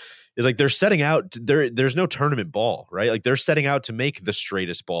consumers. Is like they're setting out there's no tournament ball, right? Like they're setting out to make the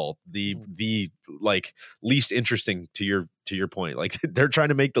straightest ball, the like least interesting, to your point. Like they're trying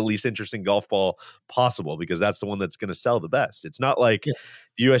to make the least interesting golf ball possible because that's the one that's going to sell the best. It's not like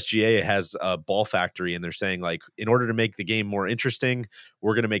the USGA has a ball factory and they're saying like, in order to make the game more interesting,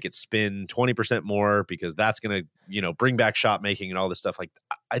 we're going to make it spin 20% more because that's going to, bring back shot making and all this stuff. Like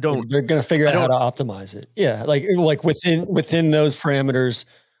they're going to figure out how to optimize it. Yeah. Like within those parameters,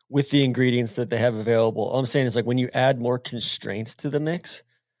 with the ingredients that they have available. All I'm saying is like when you add more constraints to the mix,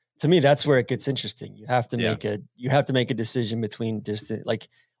 to me, that's where it gets interesting. You have to make a decision between distance. Like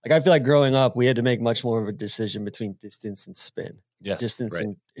I feel like growing up, we had to make much more of a decision between distance and spin, distance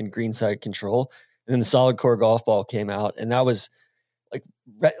and greenside control. And then the solid core golf ball came out, and that was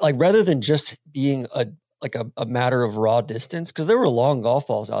like rather than just being a matter of raw distance, because there were long golf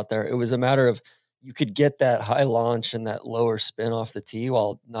balls out there. It was a matter of you could get that high launch and that lower spin off the tee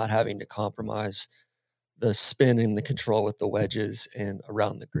while not having to compromise the spin and the control with the wedges and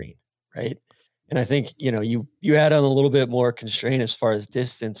around the green, right? And I think, you add on a little bit more constraint as far as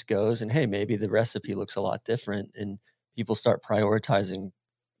distance goes, and hey, maybe the recipe looks a lot different and people start prioritizing,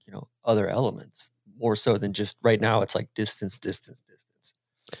 other elements more so than just right now. It's like distance, distance, distance.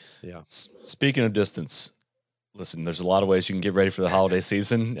 Yeah. Speaking of distance, listen, there's a lot of ways you can get ready for the holiday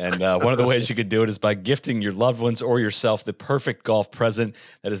season. And one of the ways you could do it is by gifting your loved ones or yourself the perfect golf present.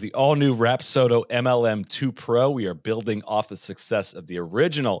 That is the all-new Rapsodo MLM 2 Pro. We are building off the success of the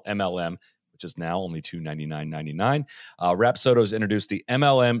original MLM, which is now only $299.99. Rapsodo has introduced the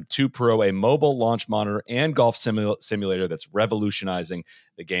MLM 2 Pro, a mobile launch monitor and golf simulator that's revolutionizing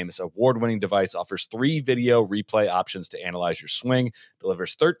the game. This award-winning device offers 3 video replay options to analyze your swing,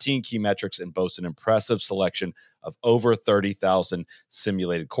 delivers 13 key metrics, and boasts an impressive selection of over 30,000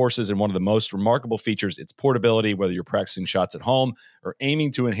 simulated courses. And one of the most remarkable features, its portability. Whether you're practicing shots at home or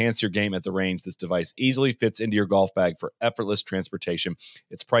aiming to enhance your game at the range, this device easily fits into your golf bag for effortless transportation.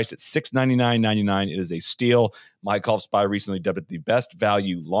 It's priced at $699.99. It is a steal. My Golf Spy recently dubbed it the best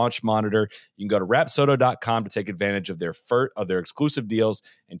value launch monitor. You can go to rapsodo.com to take advantage of their exclusive deals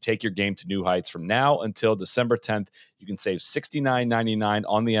and take your game to new heights. From now until December 10th, you can save $69.99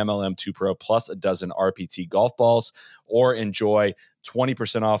 on the MLM 2 Pro plus a dozen RPT golf balls, or enjoy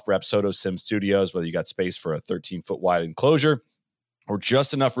 20% off Rapsodo Sim Studios, whether you got space for a 13-foot wide enclosure or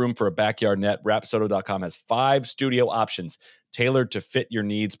just enough room for a backyard net. Rapsodo.com has 5 studio options tailored to fit your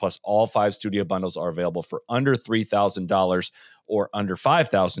needs, plus all 5 studio bundles are available for under $3,000 or under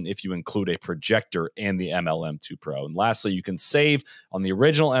 $5,000 if you include a projector and the MLM 2 Pro. And lastly, you can save on the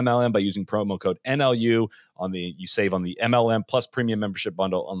original MLM by using promo code NLU. You save on the MLM plus premium membership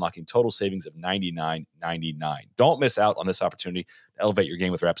bundle, unlocking total savings of $99.99. Don't miss out on this opportunity to elevate your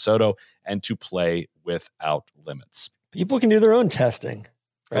game with Rapsodo and to play without limits. People can do their own testing,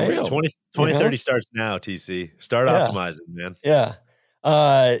 right? For real. 2030 starts now, TC. Start optimizing, man. Yeah.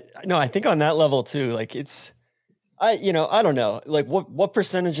 No, I think on that level too, like I don't know, like what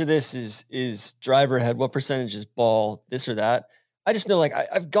percentage of this is driver head, what percentage is ball, this or that. I just know, like,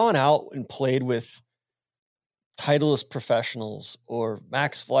 I've gone out and played with Titleist professionals or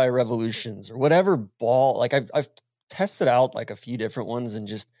Max Fly Revolutions or whatever ball. Like I've tested out like a few different ones and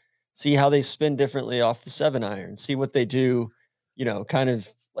just see how they spin differently off the 7-iron, see what they do, kind of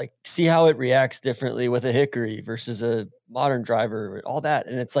like see how it reacts differently with a hickory versus a modern driver, all that.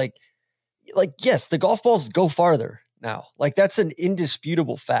 And it's like, yes, the golf balls go farther now. Like that's an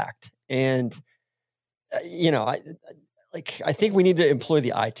indisputable fact. And, I think we need to employ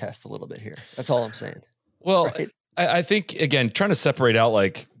the eye test a little bit here. That's all I'm saying. Well, right? I think, again, trying to separate out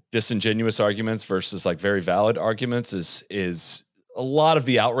like disingenuous arguments versus like very valid arguments is a lot of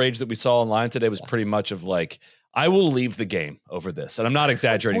the outrage that we saw online today was pretty much of like, I will leave the game over this. And I'm not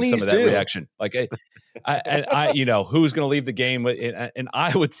exaggerating some of that reaction. Like I who's going to leave the game? And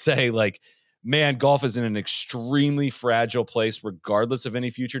I would say, like, man, golf is in an extremely fragile place, regardless of any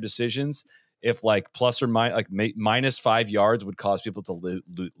future decisions. If like plus or minus, like minus 5 yards would cause people to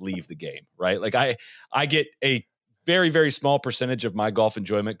leave the game, right? Like I get a very, very small percentage of my golf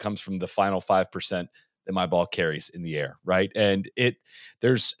enjoyment comes from the final 5% that my ball carries in the air, right? And if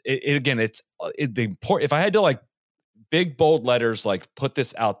I had to like big bold letters, like put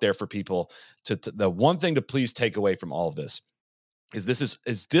this out there for people to the one thing to please take away from all of this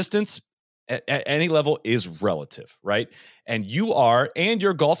is distance at any level is relative, right? And you and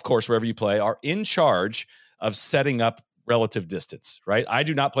your golf course, wherever you play, are in charge of setting up relative distance, right? I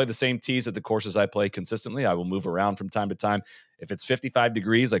do not play the same tees at the courses I play consistently. I will move around from time to time. If it's 55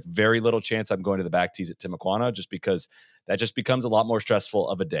 degrees, like very little chance I'm going to the back tees at Timuquana, just because that just becomes a lot more stressful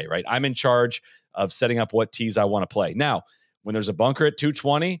of a day, right? I'm in charge of setting up what tees I want to play. Now, when there's a bunker at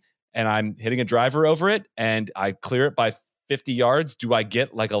 220 and I'm hitting a driver over it and I clear it by 50 yards, do I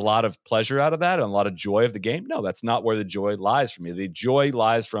get like a lot of pleasure out of that and a lot of joy of the game? No, that's not where the joy lies for me. The joy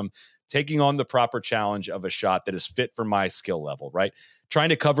lies from taking on the proper challenge of a shot that is fit for my skill level, right? Trying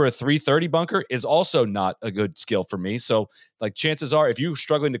to cover a 330 bunker is also not a good skill for me. So like chances are, if you're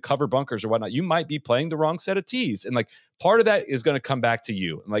struggling to cover bunkers or whatnot, you might be playing the wrong set of tees. And like part of that is going to come back to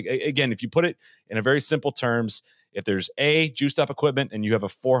you. And like, again, if you put it in a very simple terms, if there's A, juiced up equipment and you have a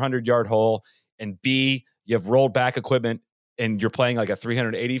 400-yard hole, and B, you have rolled back equipment and you're playing like a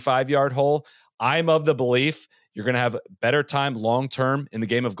 385-yard hole, I'm of the belief you're going to have better time long-term in the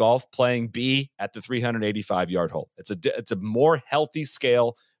game of golf playing B at the 385-yard hole. It's a more healthy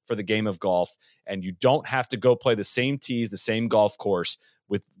scale for the game of golf, and you don't have to go play the same tees, the same golf course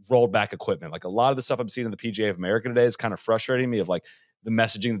with rolled back equipment. Like a lot of the stuff I'm seeing in the PGA of America today is kind of frustrating me, of like the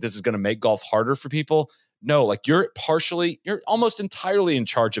messaging that this is going to make golf harder for people. No, like you're almost entirely in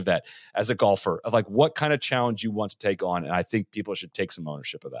charge of that as a golfer, of like what kind of challenge you want to take on. And I think people should take some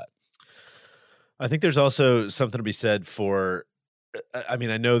ownership of that. I think there's also something to be said for, I mean,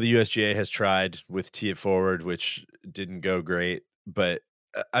 I know the USGA has tried with Tee It Forward, which didn't go great, but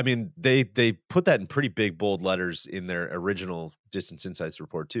I mean, they put that in pretty big bold letters in their original Distance Insights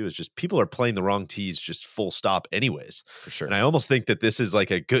report too. It's just people are playing the wrong tees, just full stop, anyways. For sure. And I almost think that this is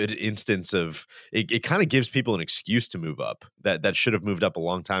like a good instance of it kind of gives people an excuse to move up that should have moved up a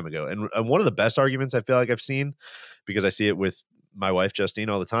long time ago. And one of the best arguments I feel like I've seen, because I see it with my wife Justine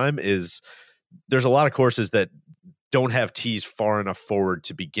all the time, is there's a lot of courses that don't have tees far enough forward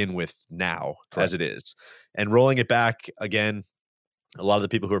to begin with now. Correct. As it is. And rolling it back again, a lot of the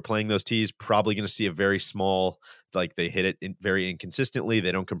people who are playing those tees probably going to see a very small, like they hit it very inconsistently.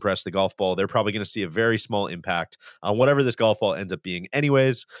 They don't compress the golf ball. They're probably going to see a very small impact on whatever this golf ball ends up being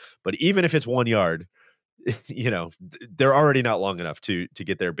anyways. But even if it's 1 yard, you know, they're already not long enough to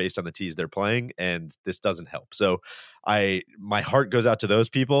get there based on the tees they're playing, and this doesn't help. So my heart goes out to those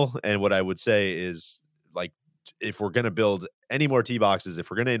people. And what I would say is, like, if we're going to build any more tee boxes, if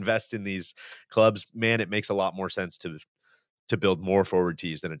we're going to invest in these clubs, man, it makes a lot more sense to build more forward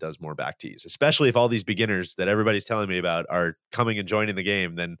tees than it does more back tees, especially if all these beginners that everybody's telling me about are coming and joining the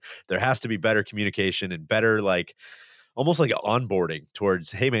game. Then there has to be better communication and better, like, almost like onboarding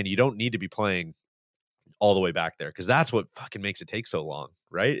towards, hey man, you don't need to be playing all the way back there, because that's what fucking makes it take so long,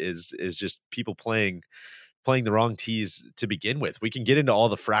 right? Is just people playing the wrong tees to begin with. We can get into all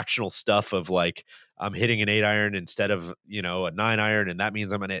the fractional stuff of, like, I'm hitting an 8-iron instead of, you know, a 9-iron, and that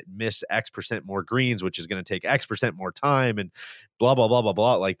means I'm going to miss X% more greens, which is going to take X% more time, and blah blah blah blah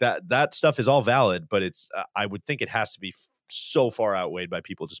blah. Like that stuff is all valid, but it's I would think it has to be so far outweighed by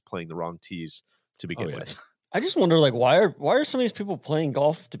people just playing the wrong tees to begin with. I just wonder, like, why are some of these people playing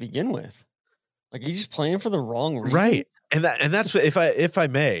golf to begin with? Like, are you just playing for the wrong reasons? Right. And that's what, if I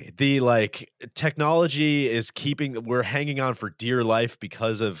may, the, like, technology is we're hanging on for dear life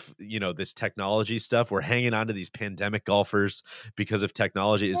because of, you know, this technology stuff. We're hanging on to these pandemic golfers because of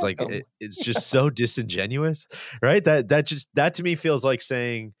technology. Is like, it's just so disingenuous, right? That to me feels like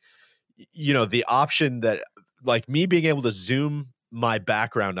saying, you know, the option that, like, me being able to zoom my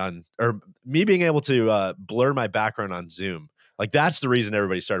background on, or me being able to blur my background on Zoom. Like, that's the reason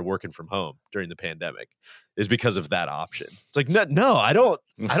everybody started working from home during the pandemic, is because of that option. It's like, no, I don't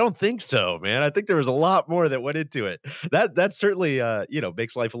think so, man. I think there was a lot more that went into it. That certainly, you know,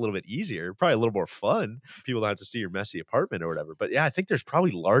 makes life a little bit easier, probably a little more fun. People don't have to see your messy apartment or whatever. But yeah, I think there's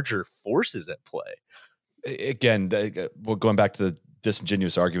probably larger forces at play. Again, well, going back to the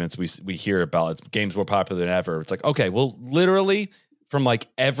disingenuous arguments we hear about, it's games more popular than ever. It's like, okay, well, literally, from like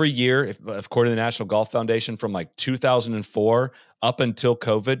every year, according to the National Golf Foundation, from like 2004 up until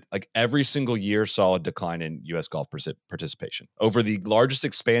COVID, like every single year saw a decline in U.S. golf participation. Over the largest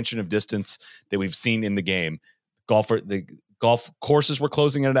expansion of distance that we've seen in the game, the golf courses were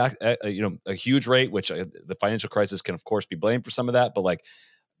closing at a huge rate, which the financial crisis can, of course, be blamed for some of that. But, like,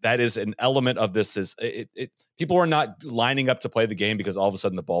 that is an element of this. Is people are not lining up to play the game because all of a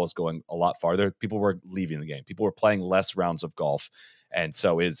sudden the ball is going a lot farther. People were leaving the game. People were playing less rounds of golf. And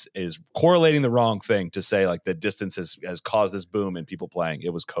so is correlating the wrong thing to say, like, the distance has caused this boom in people playing.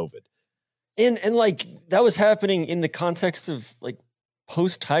 It was COVID. And like, that was happening in the context of, like,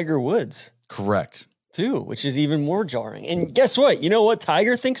 post Tiger Woods. Correct. Too, which is even more jarring. And guess what? You know what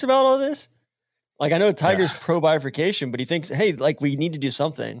Tiger thinks about all this? Like, I know Tiger's pro bifurcation, but he thinks, hey, like, we need to do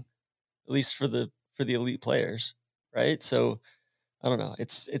something, at least for the elite players, right? So I don't know.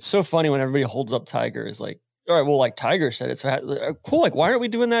 It's so funny when everybody holds up Tiger as like, all right, well, like Tiger said, it's cool. Like, why aren't we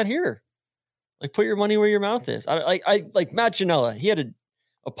doing that here? Like, put your money where your mouth is. I like Matt Ginella. He had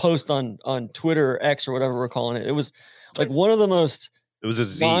a post on Twitter or X or whatever we're calling it. It was like one of the most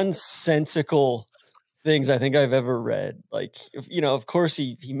nonsensical things I think I've ever read. Like, of course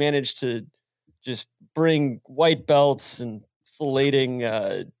he managed to just bring white belts and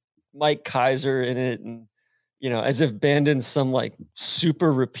filleting Mike Kaiser in it, and as if Bandon's some like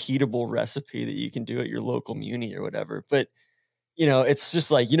super repeatable recipe that you can do at your local muni or whatever. But it's just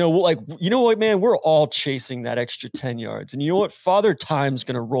like, what, man, we're all chasing that extra 10 yards. And you know what? Father Time's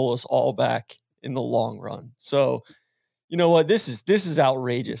going to roll us all back in the long run. So, you know what? This is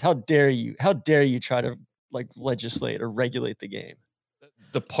outrageous. How dare you try to like legislate or regulate the game?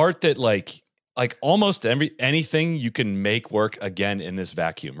 The part that like almost anything you can make work again in this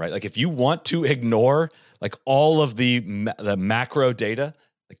vacuum, right? Like if you want to ignore like all of the macro data,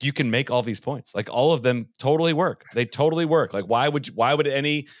 like you can make all these points. Like all of them totally work. They totally work. Like why would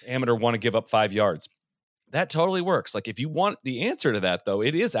any amateur want to give up 5 yards? That totally works. Like if you want the answer to that though,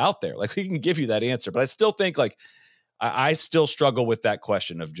 it is out there. Like we can give you that answer. But I still think like I still struggle with that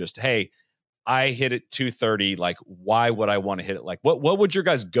question of just, hey, I hit it 230. Like, why would I want to hit it? Like, what would your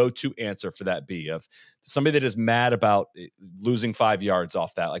guys' go-to answer for that be? Of somebody that is mad about losing 5 yards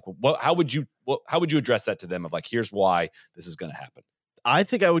off that, like, how would you address that to them? Of like, here's why this is going to happen. I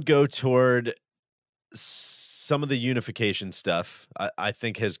think I would go toward some of the unification stuff. I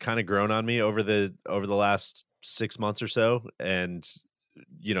think has kind of grown on me over the last 6 months or so, and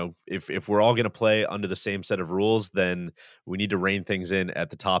if we're all going to play under the same set of rules, then we need to rein things in at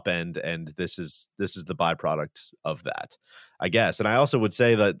the top end, and this is the byproduct of that, I guess. And I also would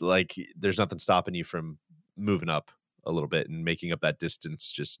say that, like, there's nothing stopping you from moving up a little bit and making up that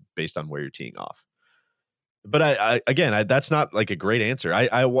distance just based on where you're teeing off. But I that's not like a great answer.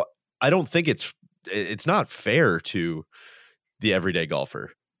 I don't think it's not fair to the everyday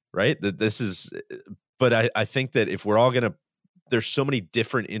golfer, right? That this is, but I think that if we're all going to, there's so many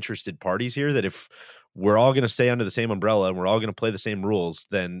different interested parties here that if we're all going to stay under the same umbrella and we're all going to play the same rules,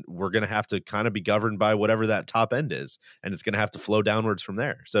 then we're going to have to kind of be governed by whatever that top end is, and it's going to have to flow downwards from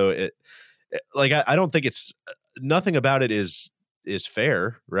there. So I don't think it's, nothing about it is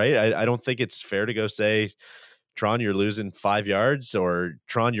fair, right? I don't think it's fair to go say, Tron, you're losing 5 yards, or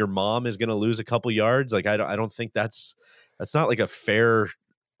Tron, your mom is going to lose a couple yards. Like, I don't think that's not like a fair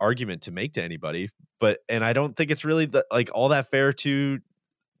argument to make to anybody. And I don't think it's really all that fair to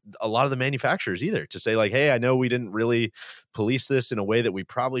a lot of the manufacturers either, to say like, hey, I know we didn't really police this in a way that we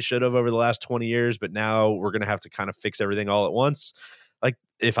probably should have over the last 20 years, but now we're going to have to kind of fix everything all at once. Like,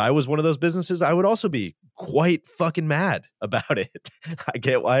 if I was one of those businesses, I would also be quite fucking mad about it. I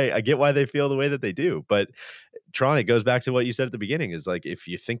get why they feel the way that they do. But Tron, it goes back to what you said at the beginning, is like, if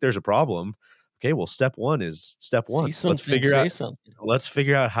you think there's a problem, okay, well, step one is step one. Let's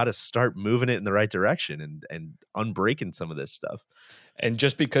figure out how to start moving it in the right direction and unbreaking some of this stuff. And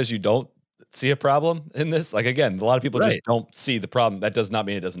just because you don't see a problem in this, like, again, a lot of people just don't see the problem. That does not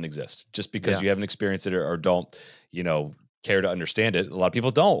mean it doesn't exist. Just because you haven't experienced it or don't, care to understand it. A lot of people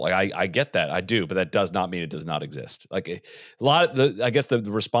don't. Like, I get that. I do, but that does not mean it does not exist. Like, a lot of I guess the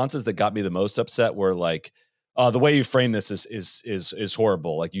responses that got me the most upset were like, the way you frame this is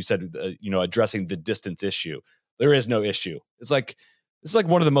horrible. Like you said, addressing the distance issue. There is no issue. It's like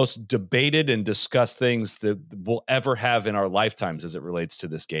one of the most debated and discussed things that we'll ever have in our lifetimes as it relates to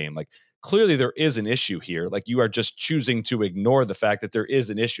this game. Like, clearly there is an issue here. Like, you are just choosing to ignore the fact that there is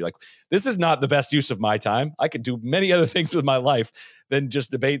an issue. Like, this is not the best use of my time. I could do many other things with my life than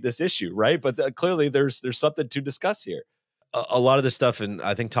just debate this issue, right? But clearly there's something to discuss here. A lot of this stuff, and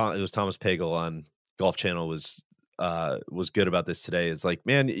I think it was Thomas Pagel on Golf Channel was good about this today, is like,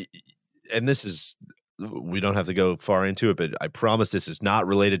 man, and this is, we don't have to go far into it, but I promise this is not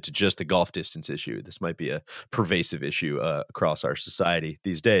related to just the golf distance issue. This might be a pervasive issue across our society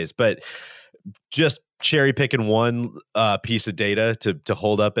these days, but just cherry picking one piece of data to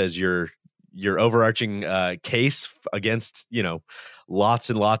hold up as your overarching case against,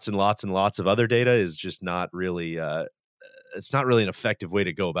 lots and lots and lots and lots of other data is just not really it's not really an effective way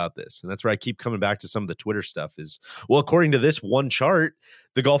to go about this. And that's where I keep coming back to some of the Twitter stuff is, well, according to this one chart,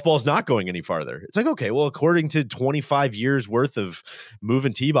 the golf ball is not going any farther. It's like, okay, well, according to 25 years worth of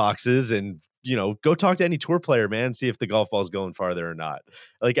moving tee boxes and, go talk to any tour player, man, see if the golf ball is going farther or not.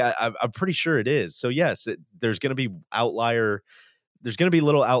 Like, I'm pretty sure it is. So yes, there's going to be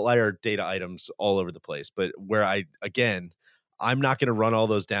little outlier data items all over the place, but where I'm not going to run all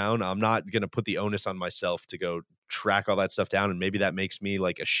those down. I'm not going to put the onus on myself to go track all that stuff down. And maybe that makes me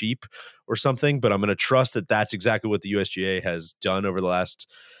like a sheep or something, but I'm going to trust that that's exactly what the USGA has done over the last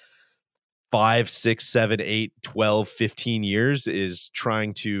 5, 6, 7, 8, 12, 15 years, is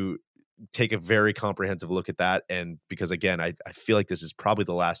trying to take a very comprehensive look at that. And because again, I feel like this is probably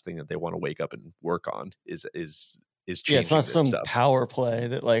the last thing that they want to wake up and work on is changing. It's not some stuff. Power play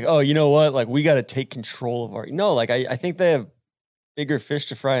that like, oh, you know what? Like, we got to take control of like, I think they have bigger fish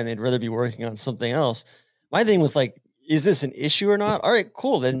to fry and they'd rather be working on something else. My thing with like, is this an issue or not? All right,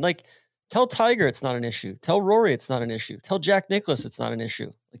 cool. Then like, tell Tiger it's not an issue. Tell Rory it's not an issue. Tell Jack Nicklaus it's not an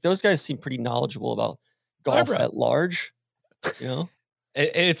issue. Like, those guys seem pretty knowledgeable about golf at large.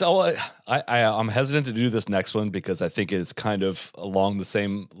 It's all I'm hesitant to do this next one because I think it's kind of along the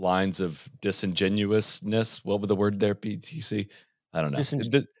same lines of disingenuousness. What would the word there be? TC? I don't know.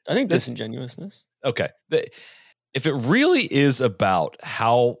 I think disingenuousness. Okay. If it really is about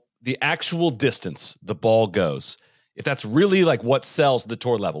how the actual distance the ball goes, if that's really like what sells the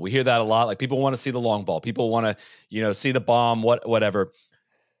tour level, we hear that a lot. Like, people want to see the long ball. People want to, see the bomb, whatever.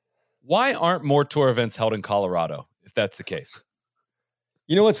 Why aren't more tour events held in Colorado if that's the case?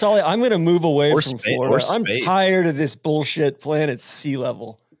 You know what, Solly? I'm going to move away from Florida. I'm tired of this bullshit playing at sea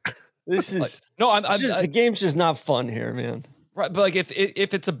level. This is the game's just not fun here, man. Right, but like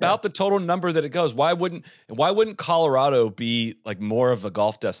if it's about the total number that it goes, why wouldn't Colorado be like more of a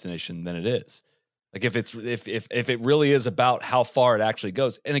golf destination than it is? Like if it really is about how far it actually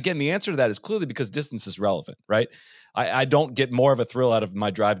goes. And again, the answer to that is clearly because distance is relevant, right? I don't get more of a thrill out of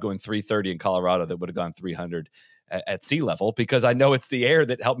my drive going 330 in Colorado that would have gone 300 at sea level because I know it's the air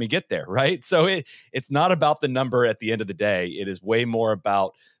that helped me get there, right? So it's not about the number at the end of the day. It is way more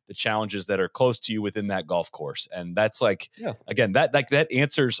about the challenges that are close to you within that golf course. And that's like, again, that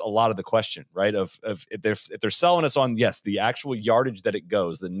answers a lot of the question, right? Of if they're selling us on, yes, the actual yardage that it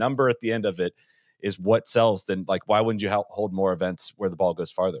goes, the number at the end of it is what sells, then like, why wouldn't you hold more events where the ball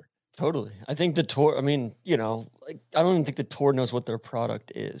goes farther? Totally. I think the tour, I mean, like, I don't even think the tour knows what their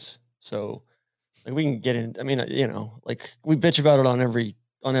product is. So like we can get in, I mean, like we bitch about it on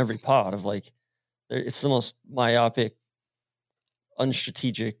every pod of like, it's the most myopic,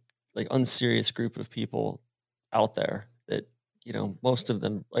 unstrategic, like unserious group of people out there that, most of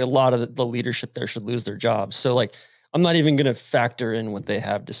them, like a lot of the leadership there should lose their jobs. So like, I'm not even going to factor in what they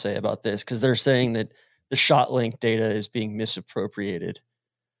have to say about this because they're saying that the shot link data is being misappropriated.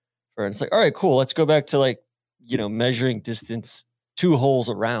 And it's like, all right, cool. Let's go back to like, measuring distance 2 holes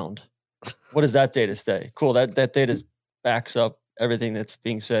around. What does that data say? Cool. That data backs up everything that's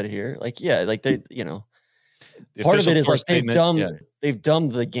being said here. Like, yeah, like they, part of it is like they've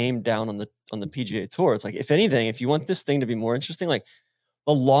dumbed the game down on the PGA Tour. It's like, if anything, if you want this thing to be more interesting, like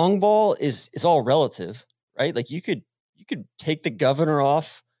the long ball is all relative, right? Like you could take the governor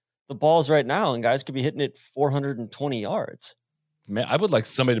off the balls right now and guys could be hitting it 420 yards. Man, I would like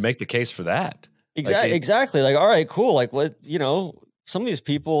somebody to make the case for that. Exactly. Like, all right, cool. Like what, some of these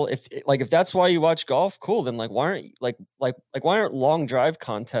people, if that's why you watch golf, cool. Then like, why aren't long drive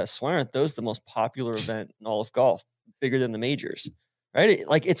contests? Why aren't those the most popular event in all of golf, bigger than the majors? Right?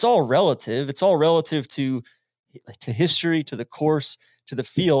 It's all relative. It's all relative to history, to the course, to the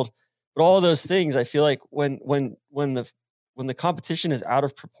field. But all of those things, I feel like when the competition is out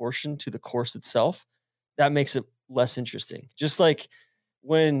of proportion to the course itself, that makes it less interesting. Just like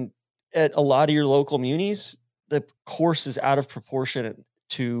when at a lot of your local munis, the course is out of proportion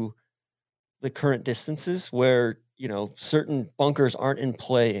to the current distances where, certain bunkers aren't in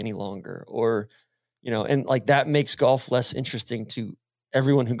play any longer or, and like that makes golf less interesting to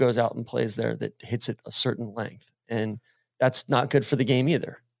everyone who goes out and plays there that hits it a certain length. And that's not good for the game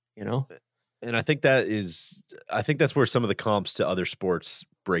either, And I think that's where some of the comps to other sports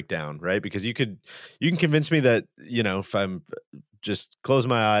break down, right? Because you can convince me that, if I'm just close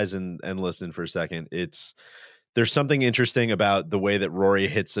my eyes and listen for a second, there's something interesting about the way that Rory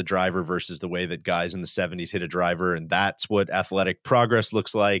hits a driver versus the way that guys in the 70s hit a driver. And that's what athletic progress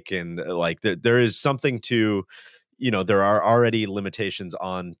looks like. And like there is something to, there are already limitations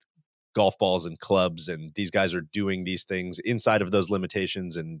on golf balls and clubs, and these guys are doing these things inside of those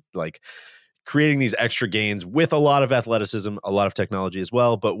limitations and like creating these extra gains with a lot of athleticism, a lot of technology as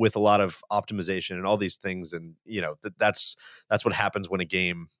well, but with a lot of optimization and all these things. And, that's what happens when a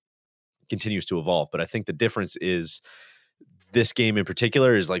game continues to evolve. But I think the difference is this game in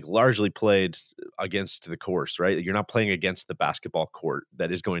particular is like largely played against the course, right? You're not playing against the basketball court that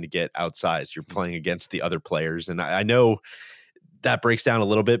is going to get outsized. You're playing against the other players. And I know that breaks down a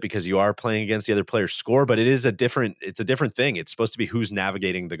little bit because you are playing against the other player's score, but it's a different thing. It's supposed to be who's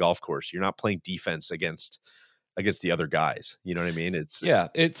navigating the golf course. You're not playing defense against the other guys. You know what I mean?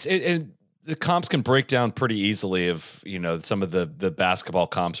 And the comps can break down pretty easily of, some of the basketball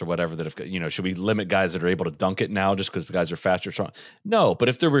comps or whatever that have, should we limit guys that are able to dunk it now just because the guys are faster, strong? No, but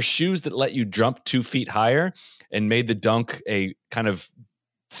if there were shoes that let you jump 2 feet higher and made the dunk a kind of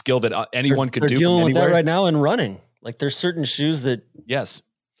skill that anyone could do from dealing anywhere. With that right now in running. Like there's certain shoes that yes.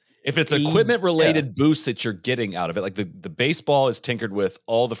 If it's equipment related boost that you're getting out of it, like the baseball is tinkered with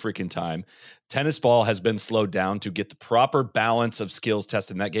all the freaking time. Tennis ball has been slowed down to get the proper balance of skills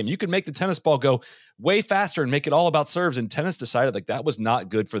tested in that game. You could make the tennis ball go way faster and make it all about serves. And tennis decided like that was not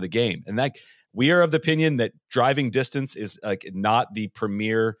good for the game. And that we are of the opinion that driving distance is like not the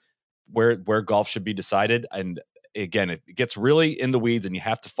premier where golf should be decided. And again, it gets really in the weeds and you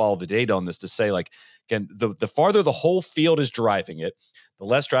have to follow the data on this to say like, again, the farther the whole field is driving it, the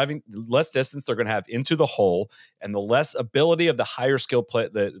less distance they're going to have into the hole, and the less ability of the higher skill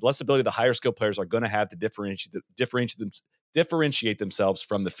players are going to have to differentiate themselves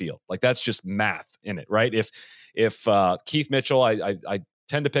from the field. Like that's just math in it, right? If Keith Mitchell, I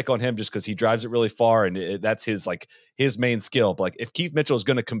tend to pick on him just because he drives it really far and that's his main skill. But like if Keith Mitchell is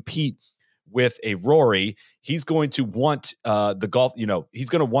going to compete with a Rory, he's going to want the golf, he's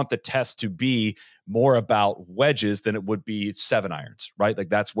going to want the test to be more about wedges than it would be 7 irons, right? Like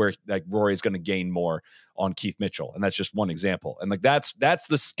that's where like Rory is going to gain more on Keith Mitchell. And that's just one example. And like, that's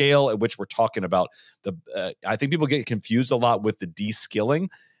the scale at which we're talking about. I think people get confused a lot with the de-skilling,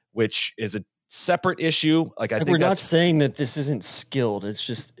 which is a separate issue. Like I think we're not saying that this isn't skilled. It's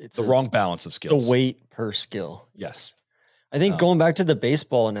just, it's the wrong balance of skills. The weight per skill. Yes. I think going back to the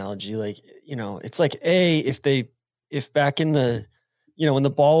baseball analogy, like, it's like if back in the, when the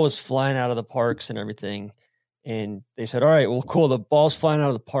ball was flying out of the parks and everything, and they said, all right, well, cool. The ball's flying out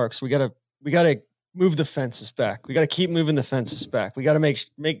of the parks. We gotta move the fences back. We got to keep moving the fences back. We got to make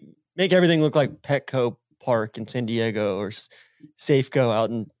everything look like Petco Park in San Diego or Safeco out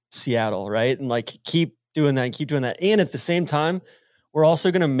in Seattle. Right. And like, keep doing that and keep doing that. And at the same time, we're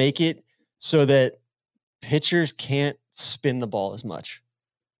also going to make it so that pitchers can't spin the ball as much.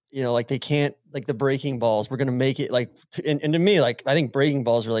 Like they can't, like the breaking balls, we're going to make it like, and to me, like, I think breaking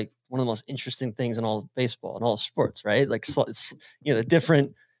balls are like one of the most interesting things in all of baseball and all sports, right? Like, it's, the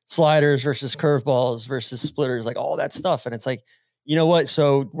different sliders versus curveballs versus splitters, like all that stuff. And it's like, you know what?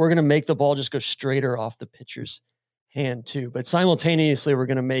 So we're going to make the ball just go straighter off the pitcher's hand too. But simultaneously, we're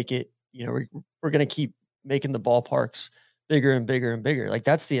going to make it, we're going to keep making the ballparks bigger and bigger and bigger. Like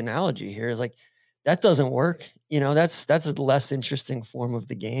that's the analogy here, is like, that doesn't work. That's a less interesting form of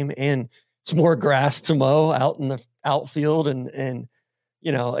the game, and it's more grass to mow out in the outfield. And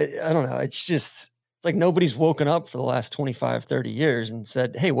I don't know. It's like nobody's woken up for the last 25, 30 years and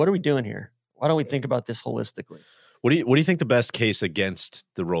said, hey, what are we doing here? Why don't we think about this holistically? What do you think the best case against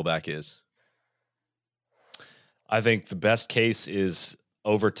the rollback is? I think the best case is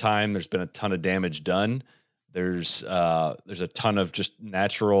over time, there's been a ton of damage done. There's a ton of just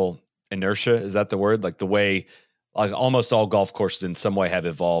natural inertia. Is that the word? Like the way, like almost all golf courses in some way have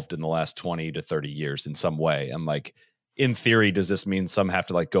evolved in the last 20 to 30 years in some way. And like, in theory, does this mean some have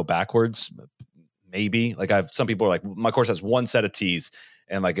to like go backwards? Maybe. Like some people are like, my course has one set of tees.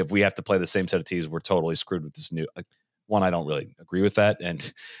 And like, if we have to play the same set of tees, we're totally screwed with this new, like, one, I don't really agree with that.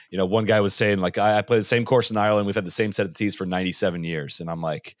 And, one guy was saying like, I play the same course in Ireland. We've had the same set of tees for 97 years. And I'm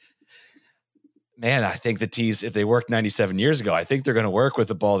like, man, I think the tees, if they worked 97 years ago, I think they're going to work with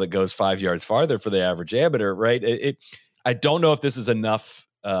a ball that goes 5 yards farther for the average amateur, right? I don't know if this is enough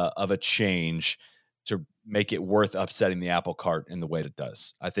of a change to make it worth upsetting the apple cart in the way it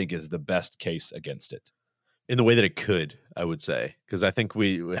does. I think is the best case against it. In the way that it could, I would say, because I think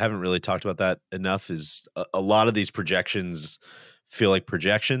we haven't really talked about that enough. Is a lot of these projections feel like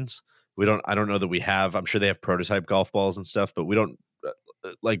projections. I don't know that we have. I'm sure they have prototype golf balls and stuff, but we don't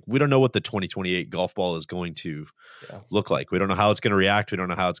know what the 2028 golf ball is going to look like. We don't know how it's going to react. We don't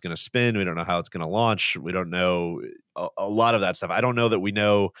know how it's going to spin. We don't know how it's going to launch. We don't know a lot of that stuff. I don't know that we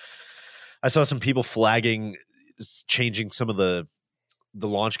know. I saw some people flagging changing some of the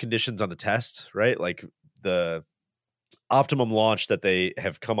launch conditions on the test, right? Like the optimum launch that they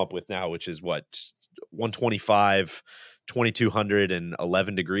have come up with now, which is what, 125, 2200 and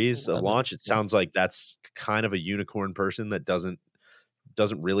 11 degrees of launch. It sounds like that's kind of a unicorn person that doesn't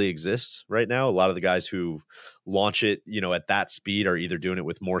really exist right now. A lot of the guys who launch it, at that speed are either doing it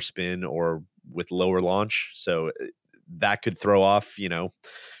with more spin or with lower launch. So that could throw off,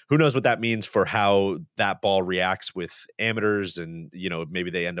 who knows what that means for how that ball reacts with amateurs, and, maybe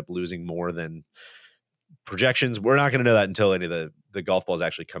they end up losing more than projections. We're not going to know that until any of the golf balls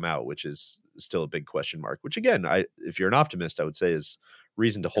actually come out, which is still a big question mark, which again, if you're an optimist, I would say is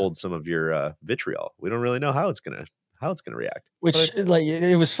reason to hold some of your vitriol. We don't really know how it's going to react. Which, like,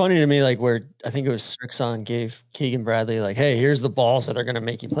 it was funny to me, like, where I think it was Strixon gave Keegan Bradley, like, hey, here's the balls that are going to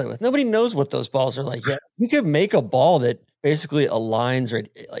make you play with. Nobody knows what those balls are like yet. You could make a ball that basically aligns or,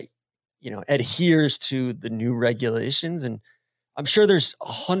 like, adheres to the new regulations. And I'm sure there's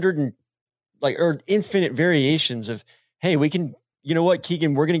 100 or infinite variations of, hey, we can, you know what,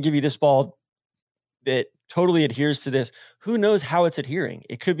 Keegan, we're going to give you this ball that totally adheres to this. Who knows how it's adhering?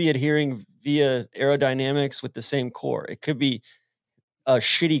 It could be adhering via aerodynamics with the same core. It could be a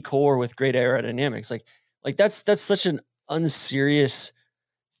shitty core with great aerodynamics. Like that's such an unserious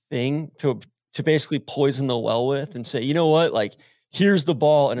thing to basically poison the well with and say, you know what, like, here's the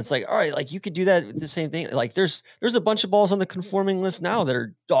ball. And it's like, all right, like, you could do that with the same thing. Like there's a bunch of balls on the conforming list now that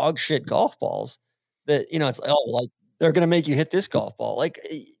are dog shit golf balls that, it's like, oh, like, they're going to make you hit this golf ball. Like,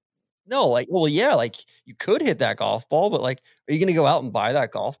 no, like, well, yeah, like, you could hit that golf ball, but like, are you going to go out and buy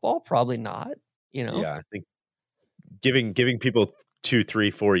that golf ball? Probably not, Yeah, I think giving people 2,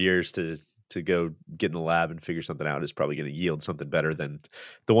 3, 4 years to to go get in the lab and figure something out is probably going to yield something better than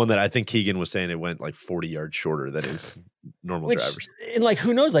the one that I think Keegan was saying it went like 40 yards shorter than his normal drivers. And like,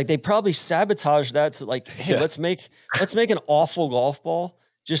 who knows? Like, they probably sabotage that to like, hey, let's make an awful golf ball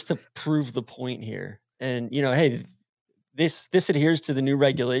just to prove the point here. And hey, this adheres to the new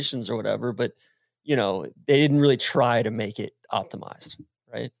regulations or whatever, but they didn't really try to make it optimized,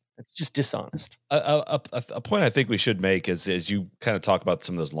 right? It's just dishonest. A point I think we should make is, as you kind of talk about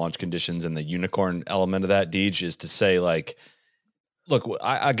some of those launch conditions and the unicorn element of that, Deej, is to say, like, look,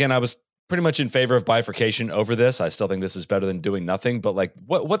 I was pretty much in favor of bifurcation over this. I still think this is better than doing nothing. But like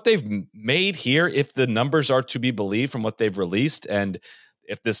what they've made here, if the numbers are to be believed from what they've released, and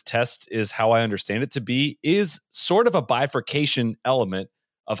if this test is how I understand it to be, is sort of a bifurcation element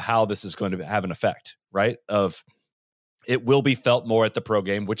of how this is going to have an effect, right? Of it will be felt more at the pro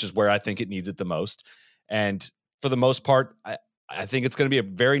game, which is where I think it needs it the most. And for the most part, I think it's going to be a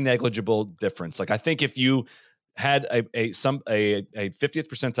very negligible difference. Like, I think if you had a 50th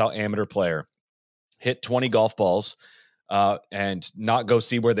percentile amateur player hit 20 golf balls and not go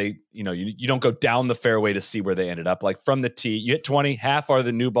see where they, you don't go down the fairway to see where they ended up. Like, from the tee, you hit 20, half are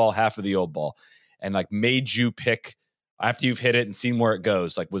the new ball, half of the old ball, and like made you pick after you've hit it and seen where it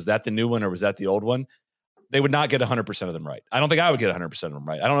goes. Like, was that the new one or was that the old one? They would not get 100% of them right. I don't think I would get 100% of them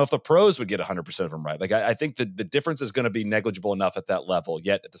right. I don't know if the pros would get 100% of them right. Like, I think that the difference is going to be negligible enough at that level,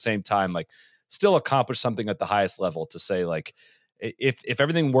 yet at the same time, like, still accomplish something at the highest level to say, like, if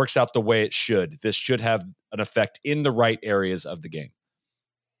everything works out the way it should, this should have an effect in the right areas of the game.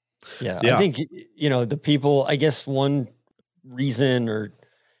 Yeah. I think, the people, I guess one reason, or,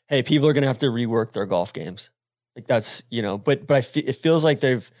 hey, people are going to have to rework their golf games. Like, that's, but it feels like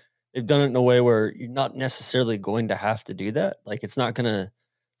they've done it in a way where you're not necessarily going to have to do that. Like, it's not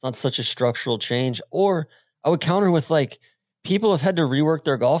such a structural change. Or I would counter with, like, people have had to rework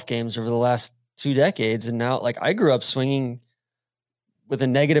their golf games over the last 2 decades. And now, like, I grew up swinging with a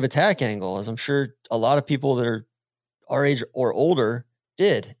negative attack angle, as I'm sure a lot of people that are our age or older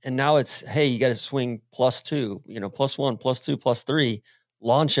did. And now it's, hey, you got to swing +2, +1, +2, +3,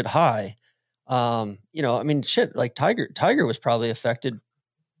 launch it high. I mean, shit, like Tiger was probably affected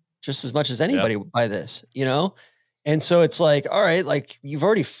just as much as anybody by this, And so it's like, all right, like, you've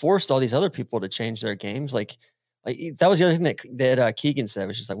already forced all these other people to change their games. Like that was the other thing that Keegan said,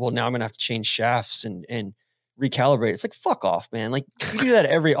 was just like, well, now I'm going to have to change shafts and recalibrate. It's like, fuck off, man. Like, you do that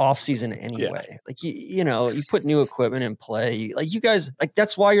every off season anyway. Yeah. Like, you put new equipment in play. Like, you guys, like,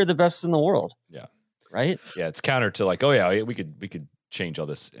 that's why you're the best in the world. Yeah. Right. Yeah. It's counter to, like, oh yeah, we could change all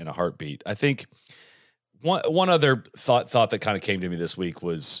this in a heartbeat. I think one other thought that kind of came to me this week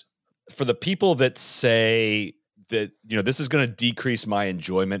was, for the people that say that, this is going to decrease my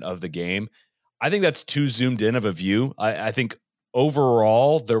enjoyment of the game, I think that's too zoomed in of a view. I think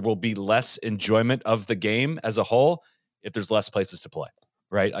overall there will be less enjoyment of the game as a whole if there's less places to play,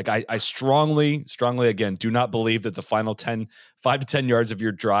 right? Like, I strongly, again, do not believe that the final 5 to 10 yards of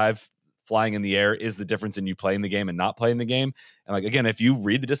your drive flying in the air is the difference in you playing the game and not playing the game. And, like, again, if you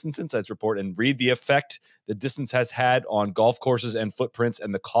read the Distance Insights report and read the effect the distance has had on golf courses and footprints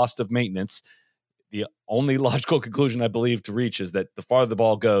and the cost of maintenance, the only logical conclusion I believe to reach is that the farther the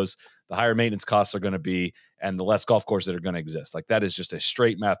ball goes, the higher maintenance costs are going to be, and the less golf courses that are going to exist. Like, that is just a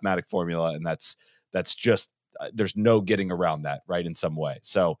straight mathematic formula. And that's just, there's no getting around that, right, in some way.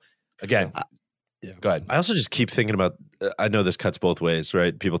 So again, go ahead. I also just keep thinking about, I know this cuts both ways,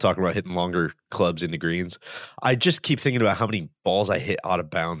 right? People talking about hitting longer clubs into greens. I just keep thinking about how many balls I hit out of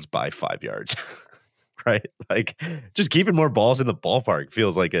bounds by 5 yards, right? Like, just keeping more balls in the ballpark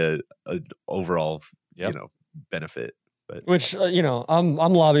feels like a overall, benefit. But which, I'm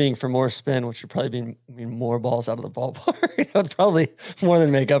lobbying for more spin, which would probably mean more balls out of the ballpark. It would probably more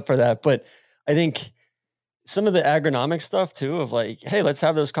than make up for that. But I think some of the agronomic stuff too, of like, hey, let's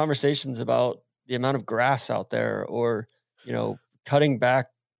have those conversations about the amount of grass out there, or, cutting back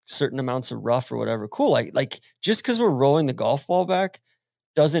certain amounts of rough or whatever. Cool. Like just because we're rolling the golf ball back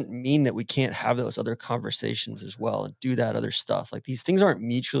doesn't mean that we can't have those other conversations as well and do that other stuff. Like, these things aren't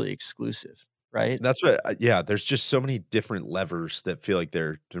mutually exclusive, right? that's what, there's just so many different levers that feel like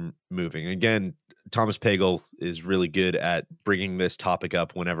they're moving. Again, Thomas Pagel is really good at bringing this topic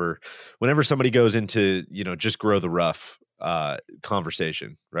up whenever somebody goes into, just grow the rough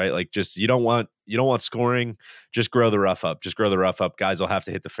conversation, right? Like, just, you don't want scoring, just grow the rough up. Guys will have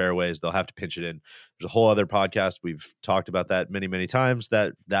to hit the fairways, they'll have to pinch it in. There's a whole other podcast, we've talked about that many times,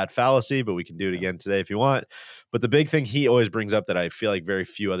 that fallacy, but we can do it again today if you want. But the big thing he always brings up that I feel like very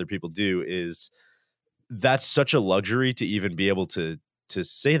few other people do is, that's such a luxury to even be able to to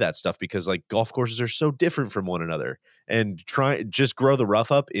say that stuff because like golf courses are so different from one another. And just grow the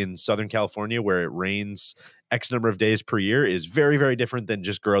rough up in Southern California where it rains X number of days per year is very, very different than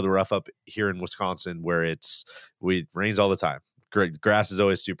just grow the rough up here in Wisconsin where we rains all the time. Grass is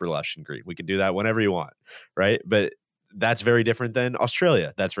always super lush and green. We can do that whenever you want, right? But that's very different than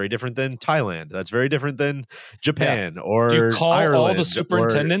Australia. That's very different than Thailand. That's very different than Japan or Do you call Ireland all the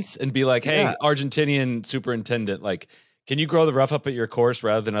superintendents and be like, hey, Yeah. Argentinian superintendent, like, can you grow the rough up at your course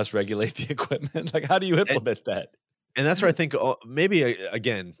rather than us regulate the equipment? Like, how do you implement that? And that's where I think maybe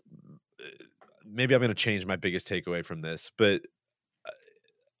again, maybe I'm going to change my biggest takeaway from this, but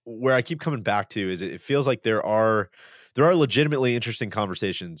where I keep coming back to is it feels like there are legitimately interesting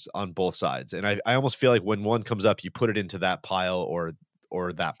conversations on both sides. And I almost feel like when one comes up, you put it into that pile or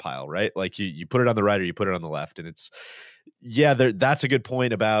that pile, right? Like you put it on the right or you put it on the left. And it's, yeah, that's a good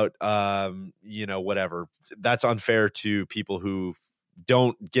point about, whatever. That's unfair to people who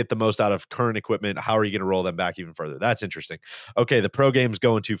don't get the most out of current equipment. How are you going to roll them back even further? That's interesting. Okay, the pro game's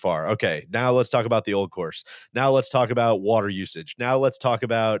going too far. Okay, now let's talk about the old course. Now let's talk about water usage. Now let's talk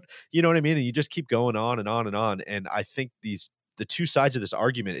about, you know what I mean? And you just keep going on and on and on. And I think the two sides of this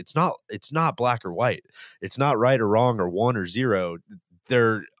argument, it's not black or white. It's not right or wrong or 1 or 0.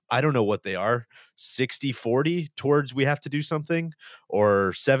 I don't know what they are, 60-40 towards we have to do something,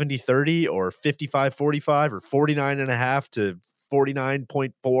 or 70-30 or 55-45 or 49.5 to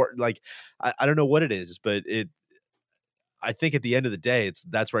 49.4. Like, I don't know what it is, but I think at the end of the day,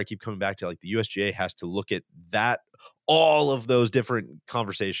 that's where I keep coming back to, like, the USGA has to look at that, all of those different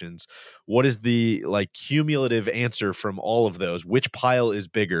conversations. What is the like cumulative answer from all of those? Which pile is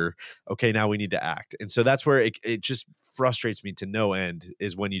bigger? Okay, now we need to act. And so that's where it just frustrates me to no end,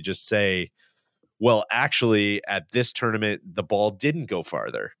 is when you just say, well, actually at this tournament, the ball didn't go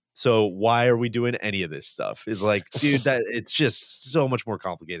farther. So why are we doing any of this stuff? Is like, dude, that it's just so much more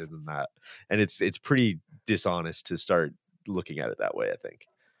complicated than that. And it's pretty dishonest to start looking at it that way, I think.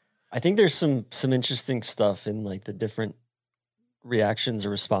 I think there's some interesting stuff in like the different reactions or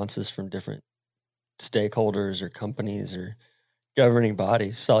responses from different stakeholders or companies or governing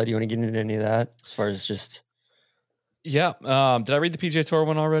bodies. Solid, do you want to get into any of that as far as just? Yeah. Did I read the PGA Tour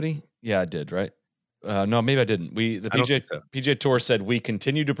one already? Yeah, I did. Right. No, maybe I didn't. The PGA Tour said we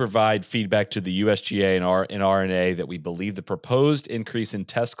continue to provide feedback to the USGA and RNA that we believe the proposed increase in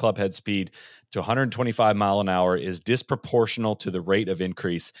test club head speed to 125 mile an hour is disproportional to the rate of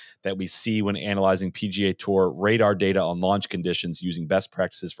increase that we see when analyzing PGA Tour radar data on launch conditions using best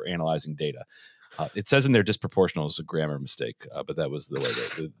practices for analyzing data. It says in there disproportional is a grammar mistake, but that was the way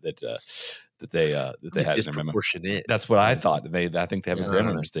that they had in their memo. That's what I thought. I think they have a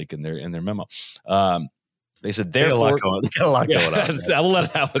grammar mistake in their memo. They said, therefore, they got a lot going on. I will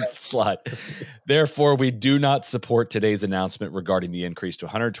let that one slide. Therefore, we do not support today's announcement regarding the increase to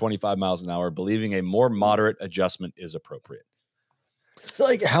 125 miles an hour, believing a more moderate adjustment is appropriate. So,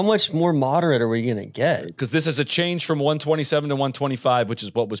 like, how much more moderate are we going to get? Because this is a change from 127 to 125, which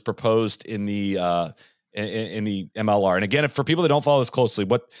is what was proposed in the MLR. And again, for people that don't follow this closely,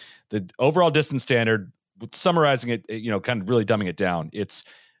 what the overall distance standard, summarizing it, kind of really dumbing it down, it's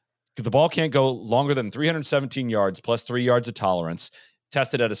the ball can't go longer than 317 yards plus 3 yards of tolerance,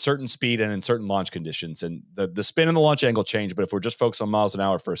 tested at a certain speed and in certain launch conditions. And the spin and the launch angle change, but if we're just focused on miles an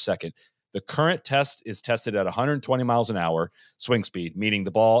hour for a second, the current test is tested at 120 miles an hour swing speed, meaning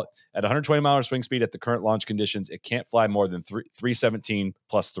the ball at 120 mile an hour swing speed at the current launch conditions, it can't fly more than 317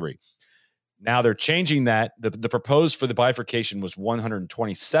 plus 3. Now they're changing that. The proposed for the bifurcation was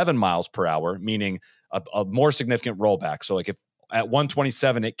 127 miles per hour, meaning a more significant rollback. So like if at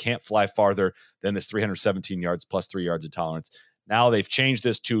 127, it can't fly farther than this 317 yards plus 3 yards of tolerance. Now they've changed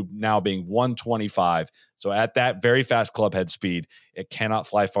this to now being 125. So at that very fast club head speed, it cannot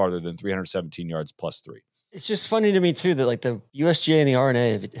fly farther than 317 yards plus 3. It's just funny to me too that like the USGA and the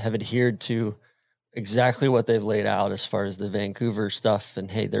RNA have adhered to exactly what they've laid out as far as the Vancouver stuff.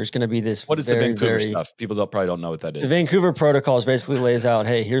 And hey, there's going to be this. What is the Vancouver stuff? People probably don't know what that is. The Vancouver protocols basically lays out,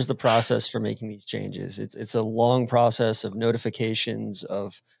 hey, here's the process for making these changes. It's a long process of notifications,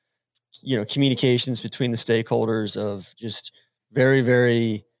 of communications between the stakeholders, of just very,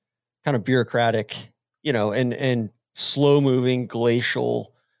 very kind of bureaucratic, and slow moving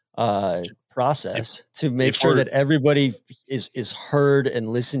glacial process to make sure that everybody is heard and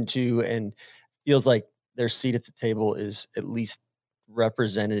listened to and feels like their seat at the table is at least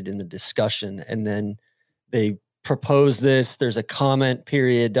represented in the discussion. And then they propose this, there's a comment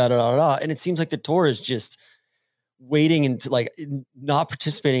period, and it seems like the tour is just waiting and not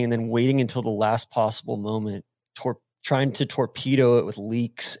participating and then waiting until the last possible moment, trying to torpedo it with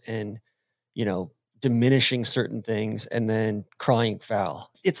leaks and, diminishing certain things and then crying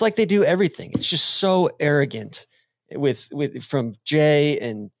foul. It's like they do everything. It's just so arrogant with from Jay,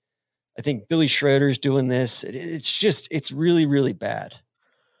 and I think Billy Schroeder's doing this. It's really, really bad.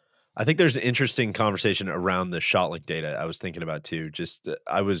 I think there's an interesting conversation around the shot link data I was thinking about too. Just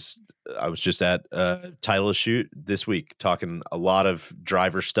I was just at Titleist shoot this week, talking a lot of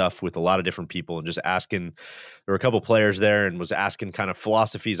driver stuff with a lot of different people, and just asking. There were a couple players there, and was asking kind of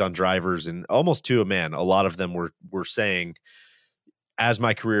philosophies on drivers, and almost to a man, a lot of them were saying, as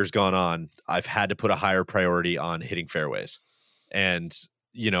my career's gone on, I've had to put a higher priority on hitting fairways, and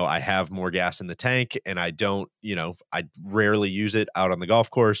I have more gas in the tank, and I don't, I rarely use it out on the golf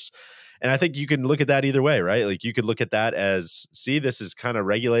course. And I think you can look at that either way, right? Like you could look at that as, see, this is kind of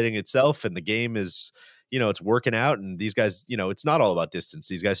regulating itself, and the game is, it's working out, and these guys, it's not all about distance.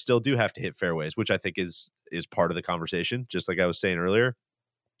 These guys still do have to hit fairways, which I think is part of the conversation, just like I was saying earlier.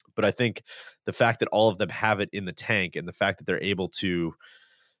 But I think the fact that all of them have it in the tank, and the fact that they're able to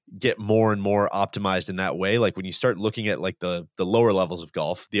get more and more optimized in that way. Like when you start looking at like the lower levels of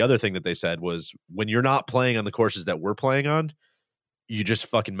golf, the other thing that they said was, when you're not playing on the courses that we're playing on, you just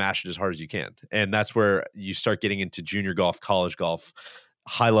fucking mash it as hard as you can. And that's where you start getting into junior golf, college golf,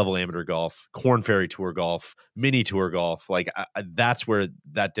 high level amateur golf, Corn Ferry Tour golf, mini tour golf. Like that's where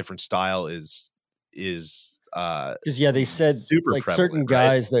that different style is because they said super like prevalent, certain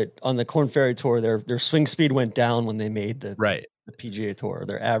guys that on the Corn Ferry Tour, their swing speed went down when they made the PGA Tour.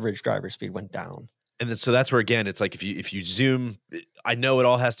 Their average driver speed went down. And then, so that's where, again, it's like if you zoom, I know it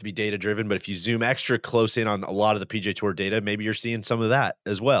all has to be data driven, but if you zoom extra close in on a lot of the PGA Tour data, maybe you're seeing some of that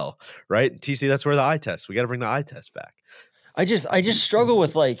as well, right? TC, that's where the eye test. We got to bring the eye test back. I just struggle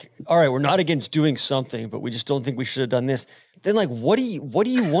with like, all right, we're not against doing something, but we just don't think we should have done this. Then like, what do you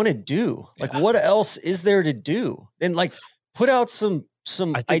want to do? Like, what else is there to do? Then like, put out some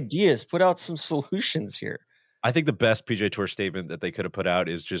ideas, put out some solutions here. I think the best PGA Tour statement that they could have put out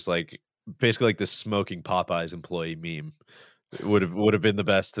is just like basically like the smoking Popeyes employee meme. It would have been the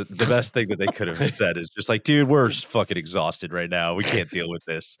best thing that they could have said is just like, dude, we're fucking exhausted right now. We can't deal with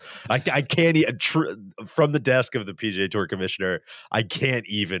this. I can't from the desk of the PGA Tour commissioner. I can't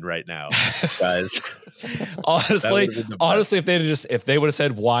even right now, guys. honestly, if they would have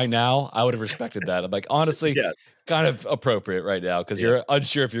said why now, I would have respected that. I'm like, honestly, kind of appropriate right now because you're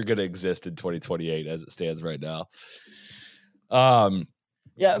unsure if you're going to exist in 2028 as it stands right now.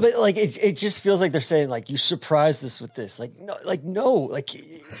 Yeah, but like it just feels like they're saying like, you surprised us with this. Like no, I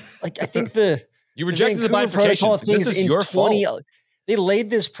think you rejected the bifurcation. This is your fault. They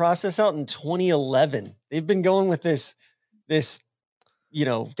laid this process out in 2011. They've been going with this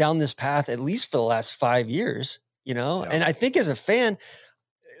down this path at least for the last 5 years. And I think as a fan,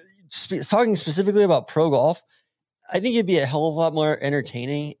 talking specifically about pro golf, I think it'd be a hell of a lot more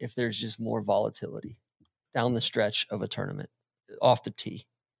entertaining if there's just more volatility down the stretch of a tournament, off the tee.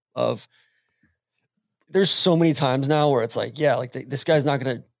 There's so many times now where it's like, this guy's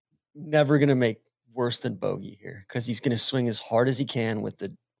never gonna make worse than bogey here because he's gonna swing as hard as he can with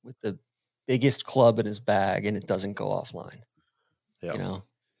the biggest club in his bag, and it doesn't go offline. Yeah.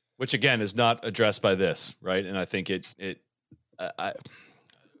 Which again is not addressed by this, right? And I think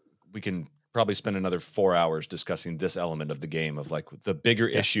we can probably spend another 4 hours discussing this element of the game of like the bigger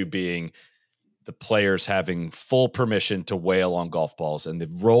issue being the players having full permission to wail on golf balls, and the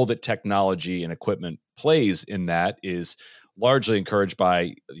role that technology and equipment plays in that is largely encouraged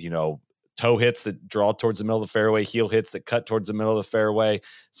by, toe hits that draw towards the middle of the fairway, heel hits that cut towards the middle of the fairway,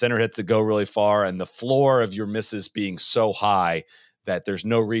 center hits that go really far, and the floor of your misses being so high that there's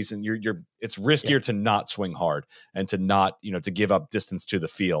no reason it's riskier to not swing hard and to not, to give up distance to the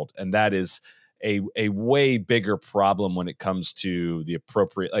field. And that is a way bigger problem when it comes to the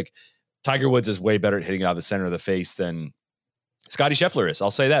appropriate, like, Tiger Woods is way better at hitting out of the center of the face than Scotty Scheffler is. I'll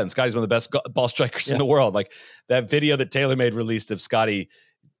say that. And Scotty's one of the best ball strikers in the world. Like that video that TaylorMade released of Scotty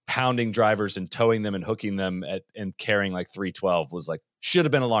pounding drivers and towing them and hooking them and carrying like 312 was like, should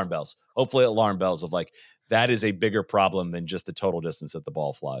have been alarm bells. Hopefully alarm bells of like, that is a bigger problem than just the total distance that the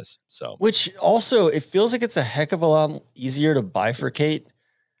ball flies. So, which also, it feels like it's a heck of a lot easier to bifurcate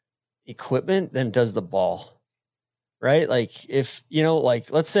equipment than does the ball. Right? Like if,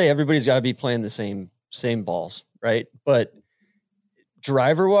 let's say everybody's got to be playing the same balls, right? But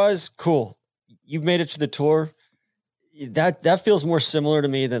driver wise, cool. You've made it to the tour. That feels more similar to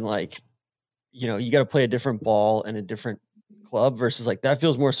me than like, you got to play a different ball and a different club versus like, that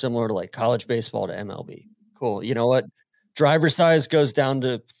feels more similar to like college baseball to MLB. Cool. You know what? Driver size goes down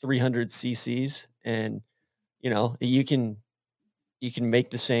to 300 cc's and, you can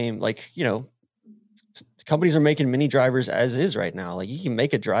make the same, like, companies are making mini drivers as is right now. Like, you can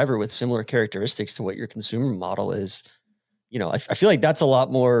make a driver with similar characteristics to what your consumer model is. I feel like that's a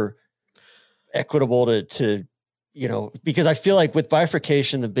lot more equitable to, because I feel like with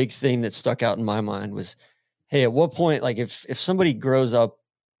bifurcation, the big thing that stuck out in my mind was, hey, at what point, like if somebody grows up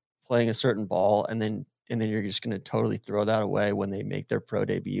playing a certain ball and then you're just going to totally throw that away when they make their pro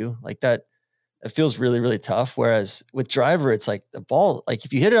debut, like that, it feels really, really tough. Whereas with driver, it's like the ball, like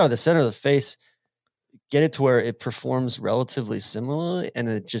if you hit it out of the center of the face, get it to where it performs relatively similarly, and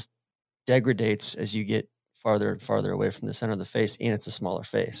it just degradates as you get farther and farther away from the center of the face, and it's a smaller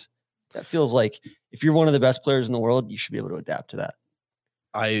face. That feels like if you're one of the best players in the world, you should be able to adapt to that.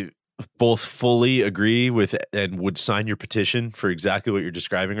 I both fully agree with and would sign your petition for exactly what you're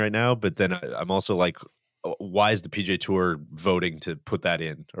describing right now. But then I'm also like, why is the PGA Tour voting to put that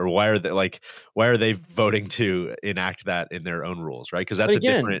in, or why are they voting to enact that in their own rules, right? Because that's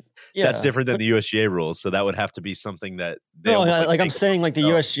that's different than the USGA rules. So that would have to be something that they I'm saying, like the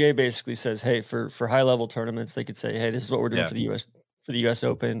USGA basically says, hey, for high level tournaments, they could say, hey, this is what we're doing for the US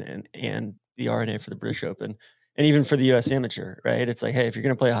Open and the RNA for the British Open, and even for the US Amateur, right? It's like, hey, if you're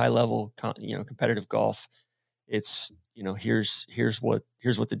going to play high level, competitive golf, it's here's what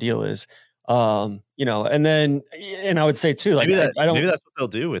the deal is. And I would say too, like, maybe I don't. Maybe that's what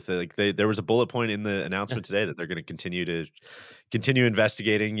they'll do with it. Like there was a bullet point in the announcement today that they're going to continue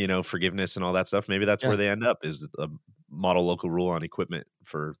investigating, forgiveness and all that stuff. Maybe that's where they end up, is a model local rule on equipment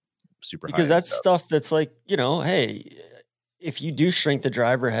for super high. Because that's stuff that's like, hey, if you do shrink the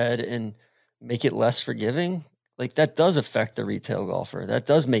driver head and make it less forgiving, like that does affect the retail golfer. That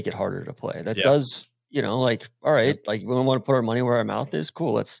does make it harder to play. That does, like, all right, like we want to put our money where our mouth is.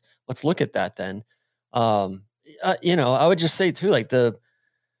 Cool. Let's look at that then. I would just say too, like the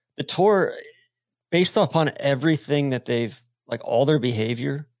tour, based upon everything that they've, like all their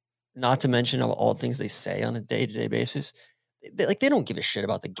behavior, not to mention all the things they say on a day-to-day basis, they don't give a shit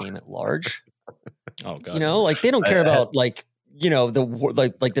about the game at large. Oh God, like they don't care about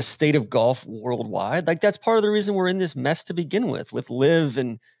the state of golf worldwide. Like that's part of the reason we're in this mess to begin with Live,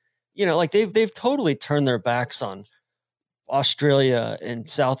 and like they've totally turned their backs on Australia and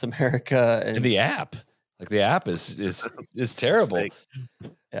South America and the app. Like the app is terrible.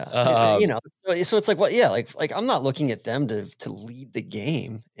 Yeah. So it's like, well, yeah, like I'm not looking at them to lead the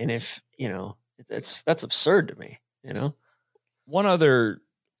game. And if, that's absurd to me, One other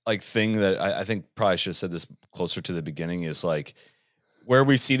like thing that I think probably should have said this closer to the beginning is like where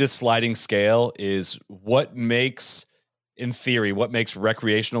we see this sliding scale is what makes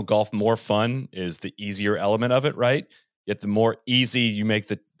recreational golf more fun is the easier element of it, right? Yet the more easy you make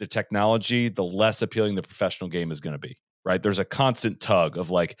the technology, the less appealing the professional game is going to be, right? There's a constant tug of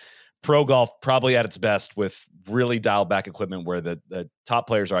like pro golf probably at its best with really dialed back equipment where the top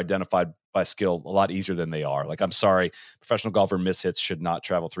players are identified by skill a lot easier than they are. Like, I'm sorry, professional golfer mishits should not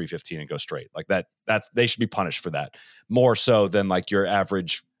travel 315 and go straight. Like that's they should be punished for that more so than like your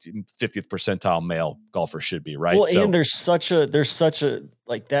average 50th percentile male golfer should be, right? Well, and there's such a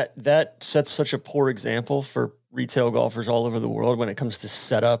like that sets such a poor example for retail golfers all over the world when it comes to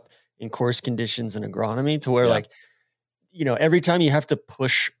setup and course conditions and agronomy, to where like, every time you have to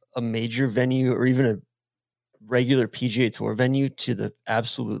push a major venue or even a regular PGA Tour venue to the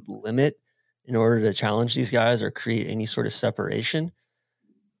absolute limit in order to challenge these guys or create any sort of separation,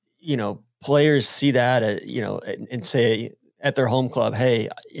 players see that, and say at their home club, hey,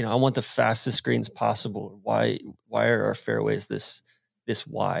 I want the fastest greens possible. Why are our fairways this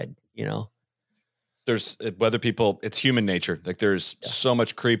wide? There's it's human nature. Like there's so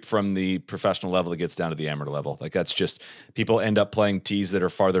much creep from the professional level that gets down to the amateur level. Like that's just people end up playing tees that are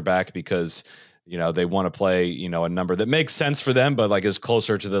farther back because, they want to play, a number that makes sense for them, but like is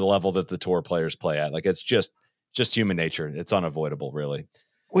closer to the level that the tour players play at. Like it's just human nature. It's unavoidable, really.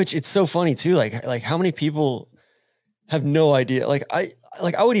 Which it's so funny too. Like how many people have no idea? Like I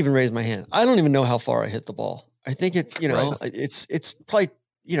would even raise my hand. I don't even know how far I hit the ball. I think it's, it's probably,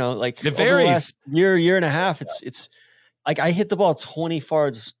 like it varies. Year and a half. It's like I hit the ball 20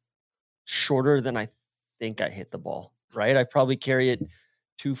 yards shorter than I think I hit the ball. Right. I probably carry it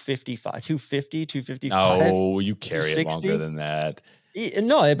 255. No, you carry it longer than that.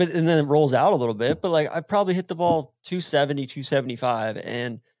 No, and then it rolls out a little bit, but like I probably hit the ball 270, 275.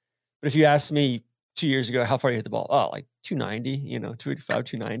 But if you asked me 2 years ago, how far you hit the ball? Oh, like 290, 285,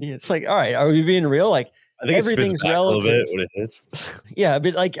 290. It's like, all right, are we being real? Like I think everything's relative. A little bit when it hits. Yeah,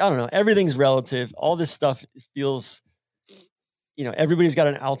 but like, I don't know. Everything's relative. All this stuff feels, everybody's got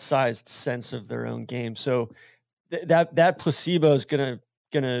an outsized sense of their own game. So that placebo is gonna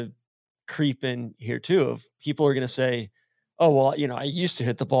creep in here too. Of people are gonna say, oh, well, I used to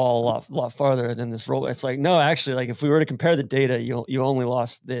hit the ball a lot farther than this roll. It's like, no, actually, like if we were to compare the data, you only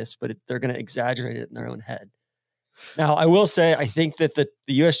lost this, but they're going to exaggerate it in their own head. Now, I will say, I think that the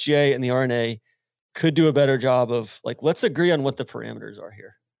USGA and the RNA could do a better job of like, let's agree on what the parameters are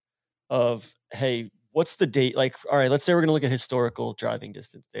here of, hey, what's the date? Like, all right, let's say we're going to look at historical driving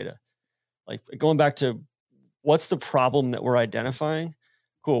distance data. Like going back to what's the problem that we're identifying?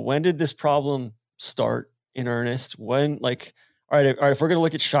 Cool. When did this problem start in earnest? When, like, all right, if we're going to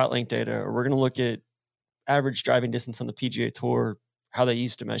look at shot length data or we're going to look at average driving distance on the PGA Tour, how they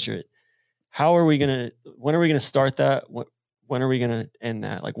used to measure it, when are we going to start that? When are we going to end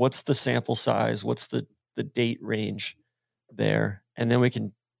that? Like, what's the sample size? What's the date range there? And then we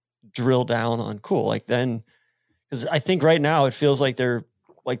can drill down on cool. Like then, because I think right now it feels like they're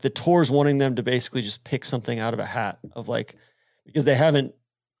like the tour's wanting them to basically just pick something out of a hat of like, because they haven't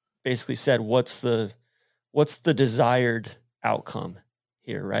basically said what's the desired outcome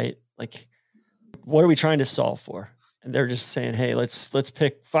here, right? Like, what are we trying to solve for? And they're just saying, hey, let's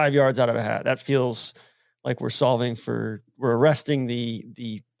pick 5 yards out of a hat. That feels like we're arresting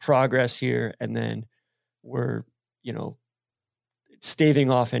the progress here, and then we're staving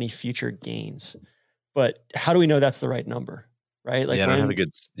off any future gains. But how do we know that's the right number, right? Like, I don't have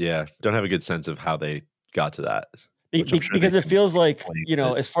a good sense of how they got to that. Because it feels like,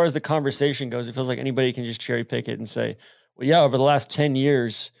 as far as the conversation goes, it feels like anybody can just cherry pick it and say, well, yeah, over the last 10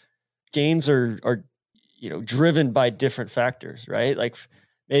 years, gains are driven by different factors, right? Like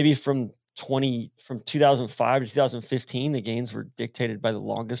maybe from 2005 to 2015, the gains were dictated by the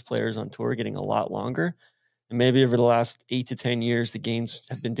longest players on tour getting a lot longer. And maybe over the last 8 to 10 years, the gains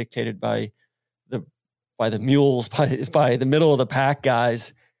have been dictated by the mules, by the middle of the pack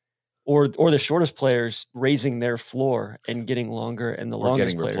guys, or the shortest players raising their floor and getting longer, and the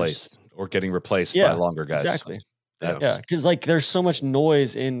longest players getting replaced by longer guys. Exactly. Because like there's so much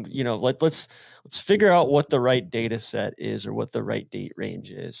noise in, let's figure out what the right data set is or what the right date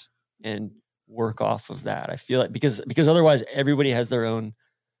range is and work off of that. I feel like because otherwise everybody has their own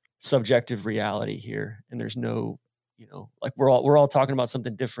subjective reality here, and there's no, like we're all talking about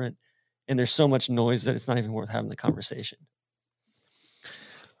something different, and there's so much noise that it's not even worth having the conversation.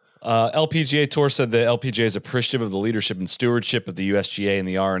 LPGA Tour said the LPGA is appreciative of the leadership and stewardship of the USGA and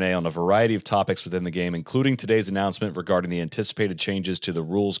the RNA on a variety of topics within the game, including today's announcement regarding the anticipated changes to the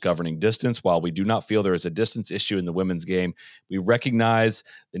rules governing distance. While we do not feel there is a distance issue in the women's game, we recognize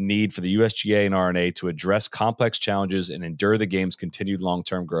the need for the USGA and RNA to address complex challenges and endure the game's continued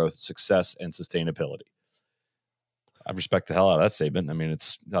long-term growth, success, and sustainability. I respect the hell out of that statement. I mean,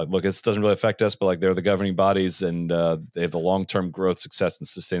 it's look, it doesn't really affect us, but like they're the governing bodies, and they have the long-term growth, success, and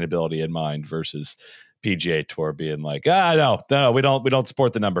sustainability in mind. Versus PGA Tour being like, no, we don't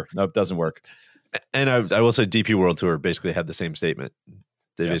support the number. No, it doesn't work. And I will say, DP World Tour basically had the same statement.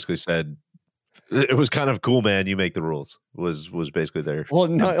 They basically said it was kind of cool, man. You make the rules. Was basically their. Well,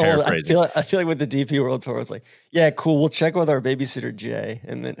 no, I feel like with the DP World Tour, it's like, yeah, cool. We'll check with our babysitter Jay,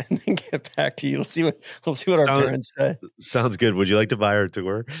 and then get back to you. We'll see what our parents say. Sounds good. Would you like to buy our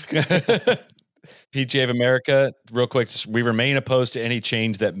tour? PGA of America, real quick. We remain opposed to any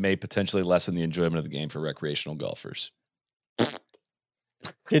change that may potentially lessen the enjoyment of the game for recreational golfers.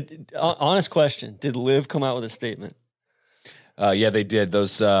 Honest question: did Liv come out with a statement? Yeah, they did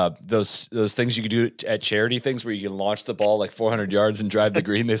those things you could do at charity things where you can launch the ball like 400 yards and drive the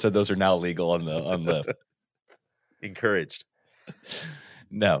green. They said those are now legal on the encouraged.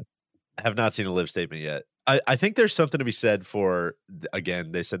 No, I have not seen a Live statement yet. I think there's something to be said for,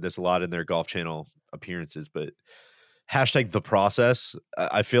 again, they said this a lot in their Golf Channel appearances, but hashtag the process.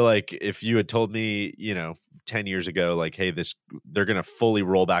 I feel like if you had told me, 10 years ago, like, hey, they're going to fully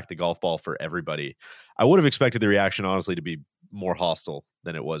roll back the golf ball for everybody, I would have expected the reaction, honestly, to be more hostile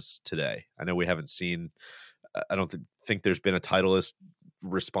than it was today. I know we haven't seen, I don't think there's been a Titleist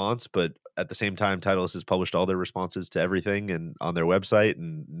response, but at the same time, Titleist has published all their responses to everything and on their website,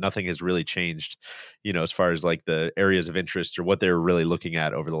 and nothing has really changed, as far as like the areas of interest or what they're really looking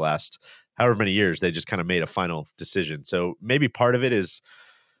at over the last however many years. They just kind of made a final decision. So maybe part of it is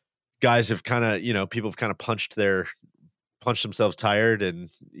guys have kind of, people have kind of punched themselves tired, and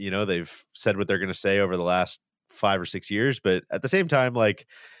they've said what they're going to say over the last 5 or 6 years. But at the same time, like,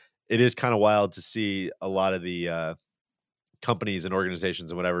 it is kind of wild to see a lot of the companies and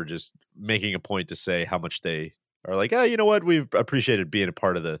organizations and whatever just making a point to say how much they are like, you know what, we've appreciated being a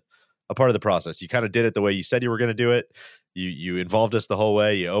part of the process. You kind of did it the way you said you were going to do it. You involved us the whole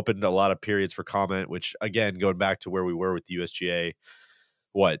way. You opened a lot of periods for comment, which, again, going back to where we were with the USGA,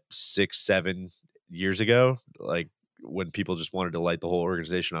 6-7 years ago, like, when people just wanted to light the whole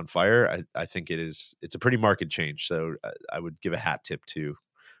organization on fire. I think it's a pretty marked change. So I would give a hat tip to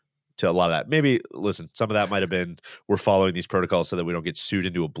a lot of that. Maybe listen, some of that might have been we're following these protocols so that we don't get sued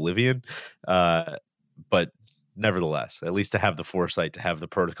into oblivion. But nevertheless, at least to have the foresight to have the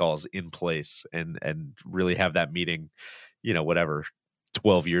protocols in place and really have that meeting, whatever,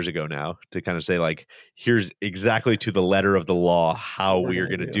 12 years ago now, to kind of say like, here's exactly to the letter of the law how we are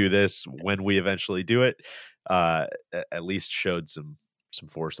going to do this when we eventually do it. At least showed some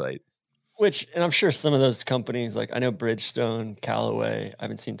foresight. And I'm sure some of those companies, like I know Bridgestone, Callaway, I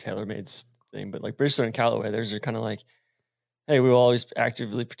haven't seen TaylorMade's thing, but like Bridgestone and Callaway, theirs are kind of like, hey, we will always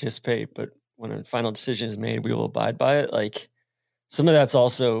actively participate, but when a final decision is made, we will abide by it. Like some of that's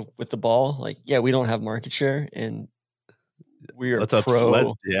also with the ball. Like, yeah, we don't have market share and we are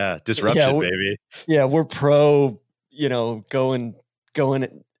pro. Disruption, baby. Yeah, we're pro, going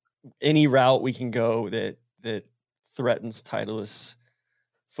any route we can go that threatens Titleist's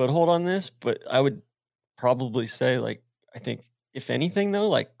foothold on this. But I would probably say, like, I think if anything though,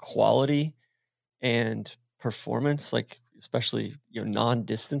 like quality and performance, like especially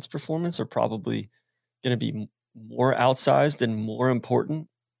non-distance performance, are probably going to be more outsized and more important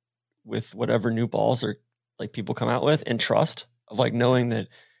with whatever new balls are like people come out with, and trust of like knowing that,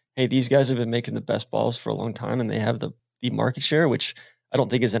 hey, these guys have been making the best balls for a long time and they have the market share, which I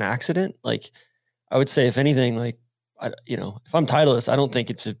don't think is an accident. Like I would say, if anything, like if I'm Titleist, I don't think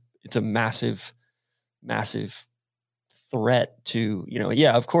it's a massive threat to,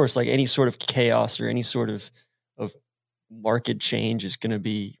 of course, like any sort of chaos or any sort of market change is going to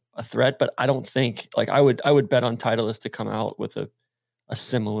be a threat, but I don't think, like, I would bet on Titleist to come out with a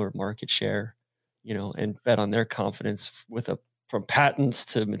similar market share, and bet on their confidence from patents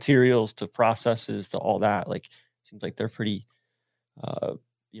to materials to processes to all that. Like, seems like they're pretty,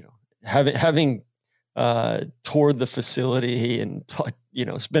 having toured the facility and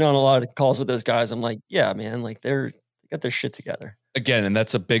been on a lot of calls with those guys. I'm like, yeah, man, like they got their shit together. Again, and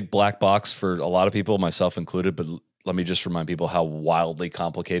that's a big black box for a lot of people, myself included, but let me just remind people how wildly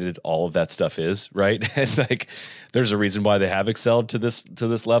complicated all of that stuff is, right? It's like there's a reason why they have excelled to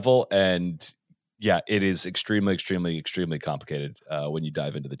this level, and yeah, it is extremely, extremely, extremely complicated when you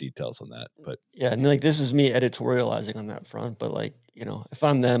dive into the details on that. But yeah, and like this is me editorializing on that front, but like if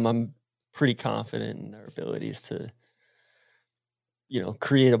I'm them, I'm pretty confident in their abilities to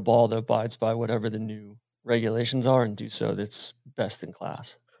create a ball that abides by whatever the new regulations are and do so that's best in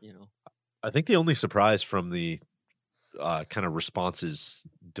class. I think the only surprise from the kind of responses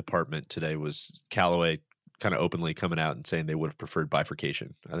department today was Callaway kind of openly coming out and saying they would have preferred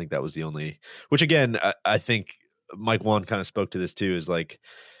bifurcation. I think that was the only, which again, I think Mike Wan kind of spoke to this too, is like,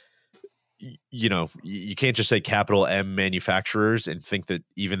 you can't just say capital M manufacturers and think that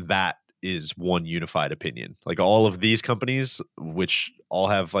even that is one unified opinion. Like all of these companies, which all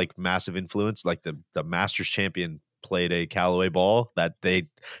have like massive influence, like the Masters champion played a Callaway ball, that they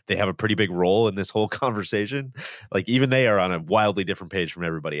have a pretty big role in this whole conversation. Like even they are on a wildly different page from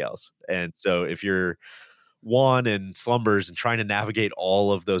everybody else. And so if you're Juan and Slumbers and trying to navigate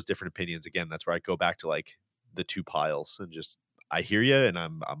all of those different opinions, again, that's where I go back to like the two piles and just, I hear you and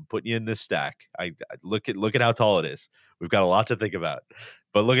I'm putting you in this stack. I look at how tall it is. We've got a lot to think about,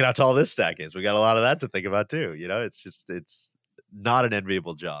 but look at how tall this stack is. We got a lot of that to think about too. It's not an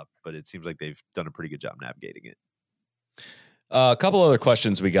enviable job, but it seems like they've done a pretty good job navigating it. A couple other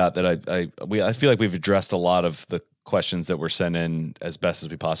questions we got that I feel like we've addressed a lot of the questions that were sent in as best as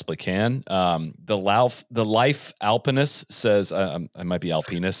we possibly can. The Life Alpinist says, I might be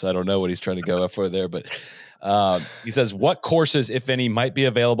Alpinus. I don't know what he's trying to go for there, but he says, what courses, if any, might be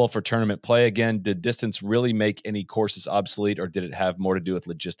available for tournament play again? Did distance really make any courses obsolete, or did it have more to do with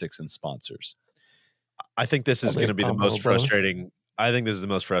logistics and sponsors? I think this is going to be the most frustrating. I think this is the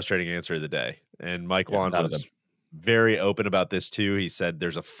most frustrating answer of the day. And Mike Wan was very open about this too. He said,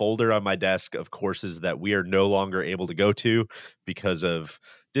 there's a folder on my desk of courses that we are no longer able to go to because of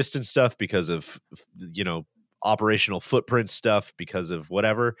distance stuff, because of, operational footprint stuff, because of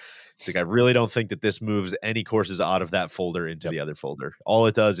whatever. It's like, I really don't think that this moves any courses out of that folder into the other folder. All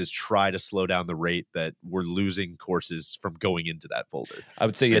it does is try to slow down the rate that we're losing courses from going into that folder. I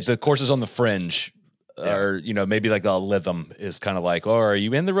would say the courses on the fringe or, maybe like a Lytham is kind of like, are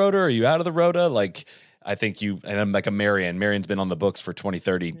you in the rota? Are you out of the rota? Like, I think and I'm like a Marion's been on the books for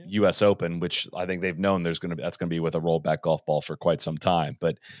 2030 US Open, which I think they've known that's going to be with a rollback golf ball for quite some time.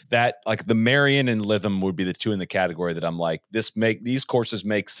 But that, like, the Marion and Lytham would be the two in the category that I'm like, these courses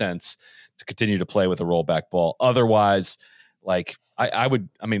make sense to continue to play with a rollback ball. Otherwise, like like a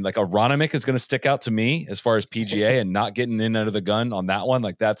Ronimick is going to stick out to me as far as PGA and not getting in under the gun on that one.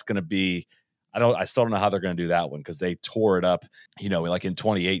 Like that's going to be, I still don't know how they're going to do that one because they tore it up, like in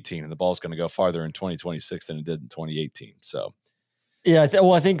 2018, and the ball's going to go farther in 2026 than it did in 2018. So, yeah,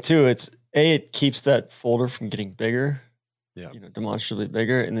 I think too, it keeps that folder from getting bigger, demonstrably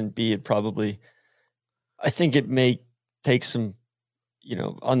bigger, and then B, I think it may take some,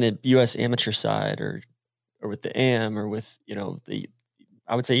 on the U.S. amateur side or with the AM or with,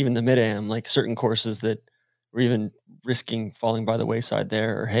 I would say even the mid-AM, like certain courses that were even risking falling by the wayside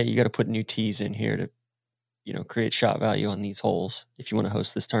there, or, hey, you got to put new tees in here to, create shot value on these holes if you want to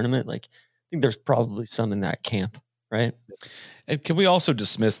host this tournament. Like, I think there's probably some in that camp, right? And can we also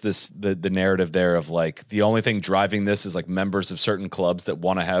dismiss the narrative there of like the only thing driving this is like members of certain clubs that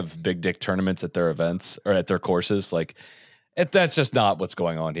want to have big dick tournaments at their events or at their courses? Like, that's just not what's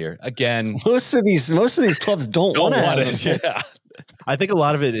going on here. Again, most of these clubs don't want to have it. Yeah. I think a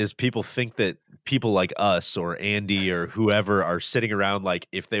lot of it is people think that people like us or Andy or whoever are sitting around like,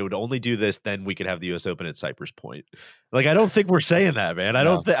 if they would only do this, then we could have the US Open at Cypress Point. Like, I don't think we're saying that, man.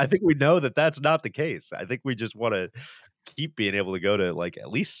 I think we know that that's not the case. I think we just want to keep being able to go to like at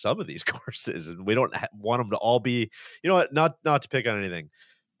least some of these courses, and we don't want them to all be, not to pick on anything,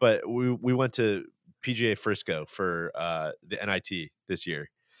 but we went to PGA Frisco for the NIT this year.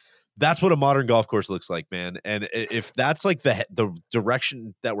 That's what a modern golf course looks like, man. And if that's like the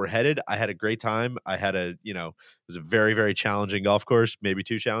direction that we're headed, I had a great time. I had it was a very, very challenging golf course, maybe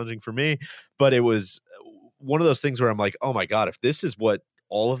too challenging for me, but it was one of those things where I'm like, oh my God, if this is what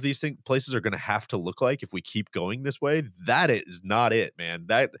all of these places are going to have to look like if we keep going this way, that is not it, man.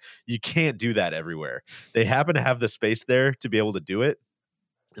 That you can't do that everywhere. They happen to have the space there to be able to do it.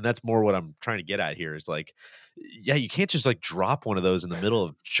 And that's more what I'm trying to get at here is like, yeah, you can't just like drop one of those in the middle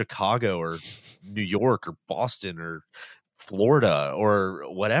of Chicago or New York or Boston or Florida or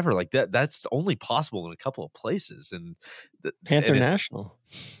whatever. Like that's only possible in a couple of places. And Panther National.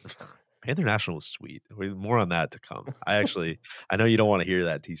 Panther National was sweet. More on that to come. I know you don't want to hear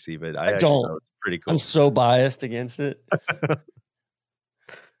that, TC, but I actually don't. thought it was pretty cool. I'm so biased against it.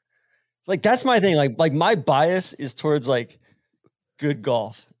 It's like, that's my thing. Like my bias is towards like good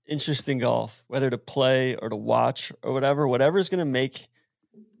golf, interesting golf, whether to play or to watch or whatever is going to make,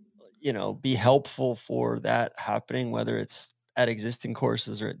 be helpful for that happening, whether it's at existing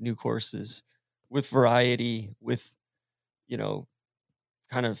courses or at new courses, with variety, with,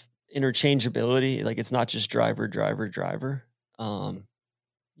 kind of interchangeability. Like, it's not just driver. And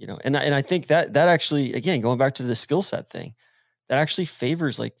I think that actually, again, going back to the skill set thing, that actually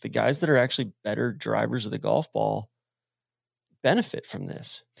favors like the guys that are actually better drivers of the golf ball benefit from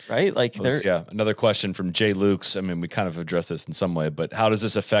this, right? Like, another question from Jay Lukes. I mean, we kind of addressed this in some way, but how does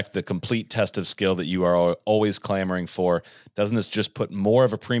this affect the complete test of skill that you are always clamoring for? Doesn't this just put more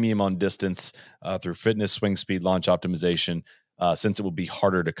of a premium on distance through fitness, swing speed, launch optimization, since it will be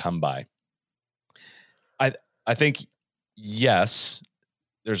harder to come by? I think yes.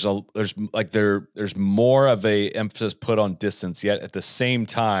 There's more of a emphasis put on distance, yet at the same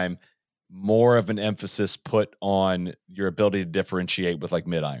time, more of an emphasis put on your ability to differentiate with like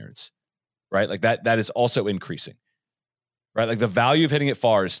mid irons, right? Like that is also increasing, right? Like the value of hitting it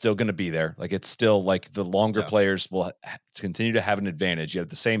far is still going to be there. Like it's still like the longer players will continue to have an advantage. Yet at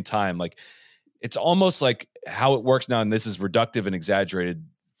the same time, like it's almost like how it works now. And this is reductive and exaggerated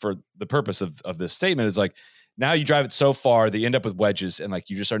for the purpose of this statement, is like, now you drive it so far that you end up with wedges, and like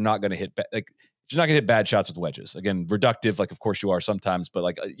you just are not going to hit you're not going to hit bad shots with wedges. Again, reductive, like of course you are sometimes, but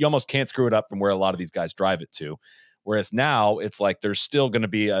like you almost can't screw it up from where a lot of these guys drive it to. Whereas now it's like there's still going to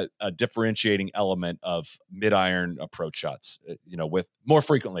be a differentiating element of mid-iron approach shots, with more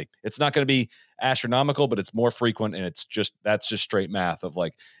frequently. It's not going to be astronomical, but it's more frequent, and that's just straight math of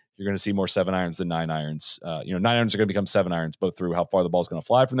like you're going to see more 7 irons than 9 irons. 9 irons are going to become 7 irons, both through how far the ball is going to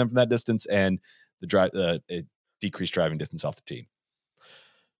fly from them from that distance and the decreased driving distance off the tee.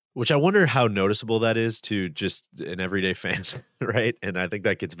 Which I wonder how noticeable that is to just an everyday fan, right? And I think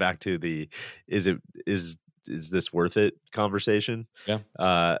that gets back to the is this worth it conversation?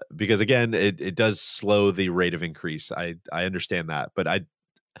 Yeah. Because again, it does slow the rate of increase. I understand that, but I'm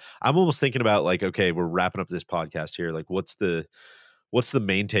almost thinking about like, okay, we're wrapping up this podcast here. Like, what's the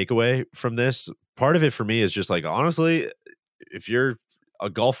main takeaway from this? Part of it for me is just like, honestly, if you're a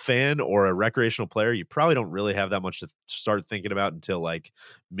golf fan or a recreational player, you probably don't really have that much to start thinking about until like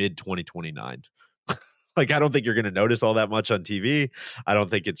mid 2029. Like, I don't think you're going to notice all that much on TV. I don't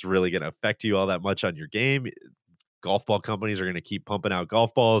think it's really going to affect you all that much on your game. Golf ball companies are going to keep pumping out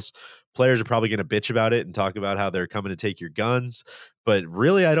golf balls. Players are probably going to bitch about it and talk about how they're coming to take your guns. But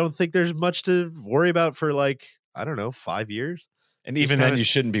really, I don't think there's much to worry about for like, I don't know, 5 years. And even then, you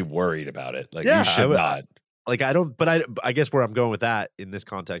shouldn't be worried about it. Like, you should not. like, I guess where I'm going with that in this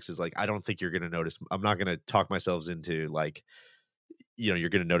context is like, I don't think you're going to notice. I'm not going to talk myself into like, you're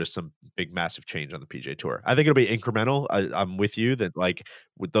going to notice some big, massive change on the PJ Tour. I think it'll be incremental. I'm with you that like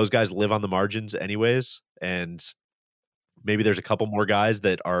with those guys live on the margins anyways. And maybe there's a couple more guys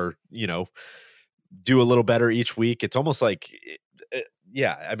that are, do a little better each week. It's almost like,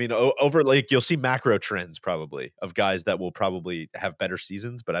 yeah, I mean, over like you'll see macro trends probably of guys that will probably have better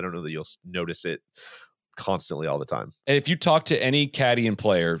seasons, but I don't know that you'll notice it constantly all the time. And if you talk to any caddy and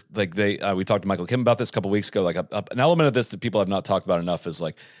player, like we talked to Michael Kim about this a couple weeks ago, like an element of this that people have not talked about enough is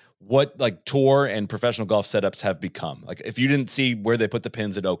like what like tour and professional golf setups have become. Like if you didn't see where they put the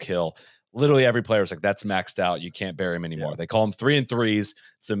pins at Oak Hill, literally every player is like, that's maxed out. You can't bury them anymore. Yeah. They call them 3 and 3s.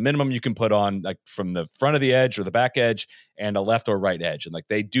 It's the minimum you can put on like from the front of the edge or the back edge and a left or right edge. And like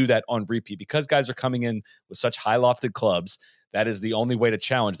they do that on repeat because guys are coming in with such high lofted clubs. That is the only way to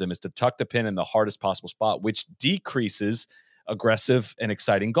challenge them is to tuck the pin in the hardest possible spot, which decreases aggressive and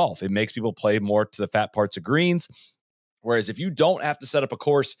exciting golf. It makes people play more to the fat parts of greens. Whereas if you don't have to set up a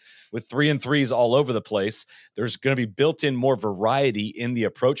course with 3 and 3s all over the place, there's going to be built in more variety in the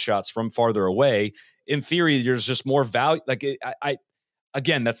approach shots from farther away. In theory, there's just more value. Like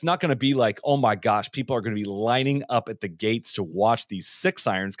again, that's not going to be like, oh my gosh, people are going to be lining up at the gates to watch these 6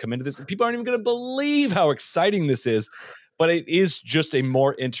 irons come into this. People aren't even going to believe how exciting this is. But it is just a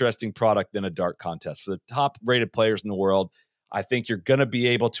more interesting product than a dart contest. For the top rated players in the world, I think you're going to be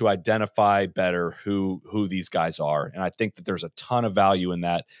able to identify better who these guys are. And I think that there's a ton of value in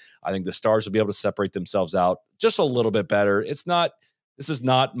that. I think the stars will be able to separate themselves out just a little bit better. This is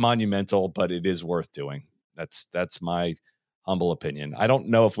not monumental, but it is worth doing. That's my humble opinion. I don't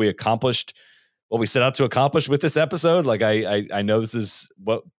know if we accomplished what we set out to accomplish with this episode. Like I know this is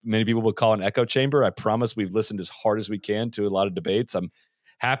what many people would call an echo chamber. I promise we've listened as hard as we can to a lot of debates. I'm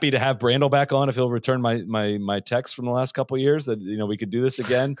happy to have Brandel back on if he'll return my text from the last couple of years that, we could do this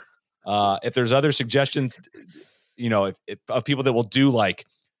again. If there's other suggestions, if of people that will do like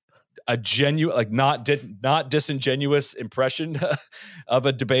a genuine, like not disingenuous impression of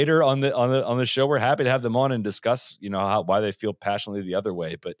a debater on the show, we're happy to have them on and discuss, why they feel passionately the other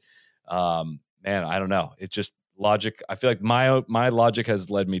way. But, man, I don't know. It's just logic. I feel like my logic has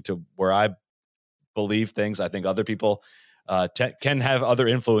led me to where I believe things. I think other people can have other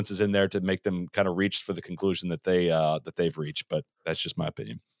influences in there to make them kind of reach for the conclusion that they've reached. But that's just my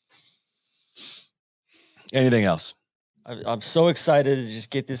opinion. Anything else? I'm so excited to just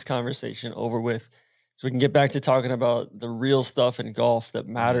get this conversation over with so we can get back to talking about the real stuff in golf that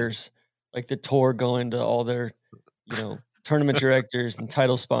matters, like the tour going to all their, tournament directors and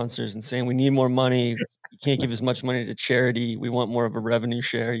title sponsors and saying we need more money. You can't give as much money to charity. We want more of a revenue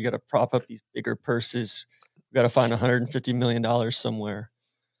share. You got to prop up these bigger purses. We got to find $150 million somewhere.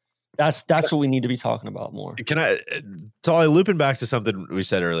 That's what we need to be talking about more. Tolly, looping back to something we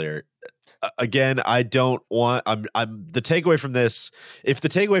said earlier. Again, I don't want. I'm the takeaway from this. If the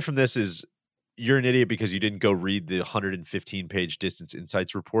takeaway from this is you're an idiot because you didn't go read the 115-page distance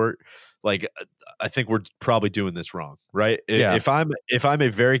insights report, like I think we're probably doing this wrong, right? Yeah. If I'm a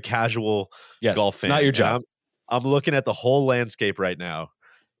very casual golf fan, it's not your job. I'm looking at the whole landscape right now.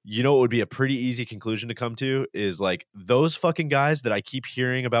 It would be a pretty easy conclusion to come to is like those fucking guys that I keep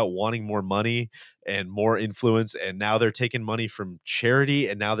hearing about wanting more money and more influence. And now they're taking money from charity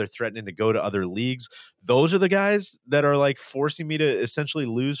and now they're threatening to go to other leagues. Those are the guys that are like forcing me to essentially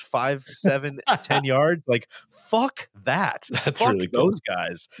lose 5, 7, 10 yards. Like, fuck that. That's fuck really cool. Those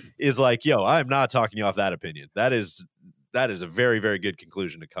guys is like, yo, I'm not talking you off that opinion. That is a very, very good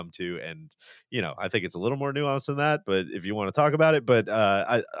conclusion to come to. And, I think it's a little more nuanced than that, but if you want to talk about it, but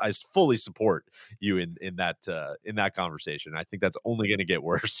I fully support you in that conversation. I think that's only going to get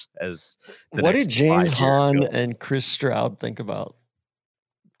worse as the what next did James 5 years Hahn go. and Chris Stroud think about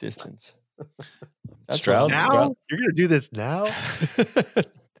distance? Stroud? Now? You're going to do this now?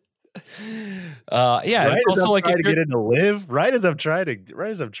 Yeah. Right also, like trying to get into live, right as I'm trying to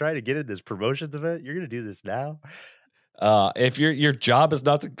get in this promotions event, you're going to do this now. If your job is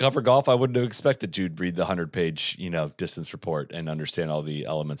not to cover golf, I wouldn't have expected you'd read the 100-page, distance report and understand all the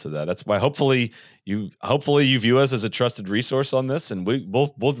elements of that. That's why hopefully you view us as a trusted resource on this, and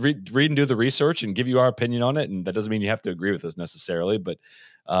we'll read and do the research and give you our opinion on it. And that doesn't mean you have to agree with us necessarily, but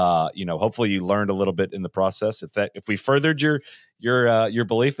hopefully you learned a little bit in the process. If we furthered your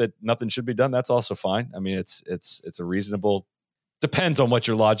belief that nothing should be done, that's also fine. I mean, it's a reasonable. Depends on what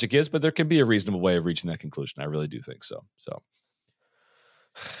your logic is, but there can be a reasonable way of reaching that conclusion. I really do think so. So,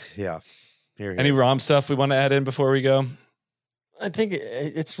 yeah. Any ROM stuff we want to add in before we go? I think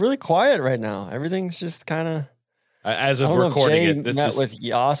it's really quiet right now. Everything's just kind of. As of recording it, this met with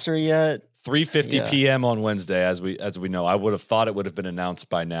Yasser yet. 3:50 p.m. on Wednesday, as we know. I would have thought it would have been announced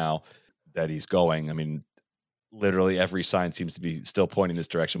by now that he's going. I mean, literally every sign seems to be still pointing this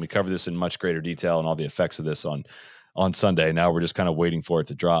direction. We covered this in much greater detail and all the effects of this on Sunday. Now we're just kind of waiting for it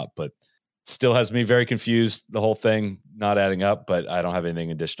to drop, but still has me very confused. The whole thing not adding up, but I don't have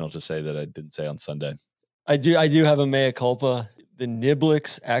anything additional to say that I didn't say on Sunday. I do have a mea culpa. The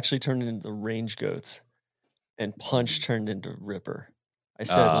Niblets actually turned into the Range Goats, and Punch turned into Ripper. I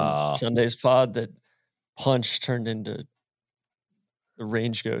said on Sunday's pod that Punch turned into the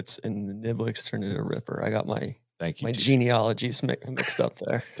Range Goats and the Niblets turned into Ripper. I got my genealogies mixed up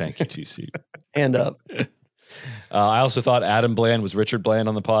there. Thank you, TC. Hand up. I also thought Adam Bland was Richard Bland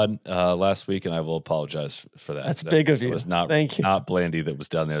on the pod last week, and I will apologize for that. That's big of you. It was not Blandy that was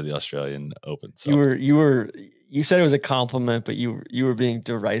down there at the Australian Open. So. You said it was a compliment, but you were being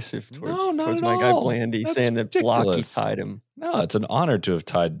derisive towards my guy Blandy, saying that Blocky tied him. No, it's an honor to have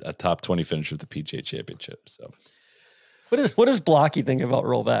tied a top 20 finish with the PGA Championship. So, what does Blocky think about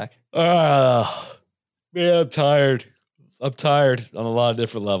Rollback? Man, I'm tired. I'm tired on a lot of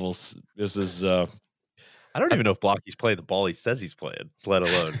different levels. This is. I don't even know if Blocky's playing the ball he says he's playing, let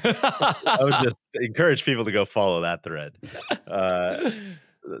alone. I would just encourage people to go follow that thread.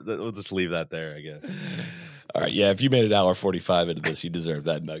 We'll just leave that there, I guess. All right, yeah. If you made an hour 45 into this, you deserve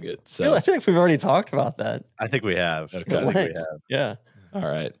that nugget. So I feel like we've already talked about that. I think we have. Okay. I think we have. Yeah. All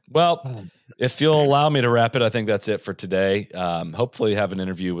right. Well, if you'll allow me to wrap it, I think that's it for today. Hopefully, have an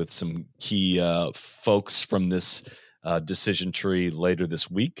interview with some key folks from this decision tree later this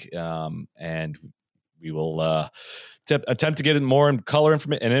week, and we will attempt to get more color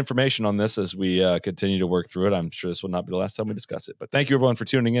and information on this as we continue to work through it. I'm sure this will not be the last time we discuss it. But thank you, everyone, for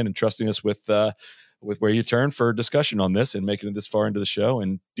tuning in and trusting us with where you turn for discussion on this and making it this far into the show.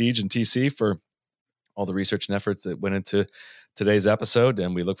 And Deej and TC for all the research and efforts that went into today's episode.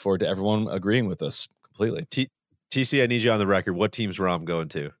 And we look forward to everyone agreeing with us completely. TC, I need you on the record. What team's Rom going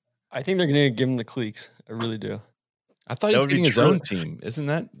to? I think they're going to give him the cleats. I really do. I thought he was getting his own team. Isn't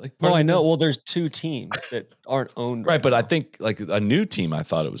that like? No, I know. Well, there's two teams that aren't owned. Right, but I think like a new team. I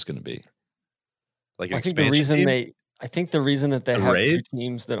thought it was going to be like an I think the reason team? I think the reason that they have two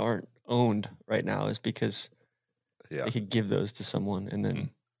teams that aren't owned right now is because they could give those to someone and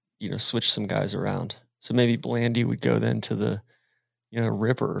then switch some guys around. So maybe Blandy would go then to the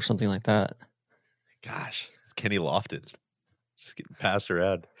Ripper or something like that. Gosh, it's Kenny Lofton just getting passed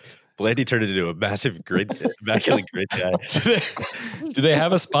around. Blandy turned into a massive immaculate grid guy. Do they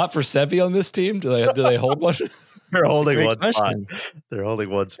have a spot for Sevi on this team? Do they hold one? They're holding one spot. They're holding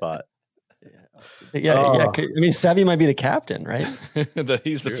one spot. Yeah. I mean, Sevi might be the captain, right?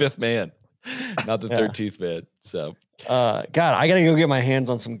 He's the fifth man, not the 13th man. So, God, I gotta go get my hands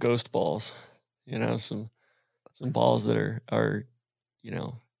on some ghost balls. Some balls that are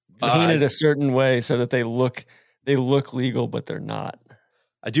painted a certain way so that they look legal, but they're not.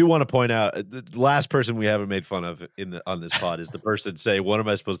 I do want to point out the last person we haven't made fun of on this pod is the person saying, "What am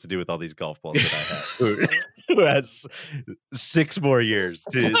I supposed to do with all these golf balls that I have?" who has 6 more years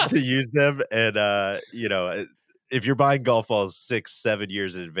to use them, and if you're buying golf balls 6-7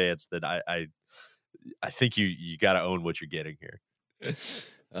 years in advance, then I think you got to own what you're getting here.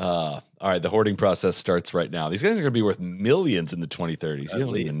 All right, the hoarding process starts right now. These guys are going to be worth millions in the 2030s. You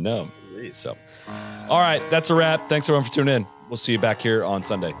don't even know. So, all right, that's a wrap. Thanks everyone for tuning in. We'll see you back here on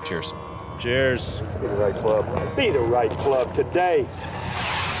Sunday. Cheers. Cheers. Be the right club. Be the right club today.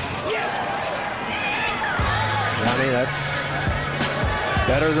 Johnny, that's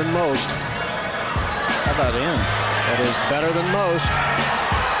better than most. How about in? That is better than most.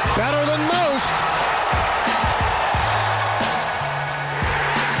 Better than most.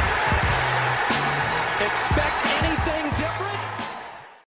 Expect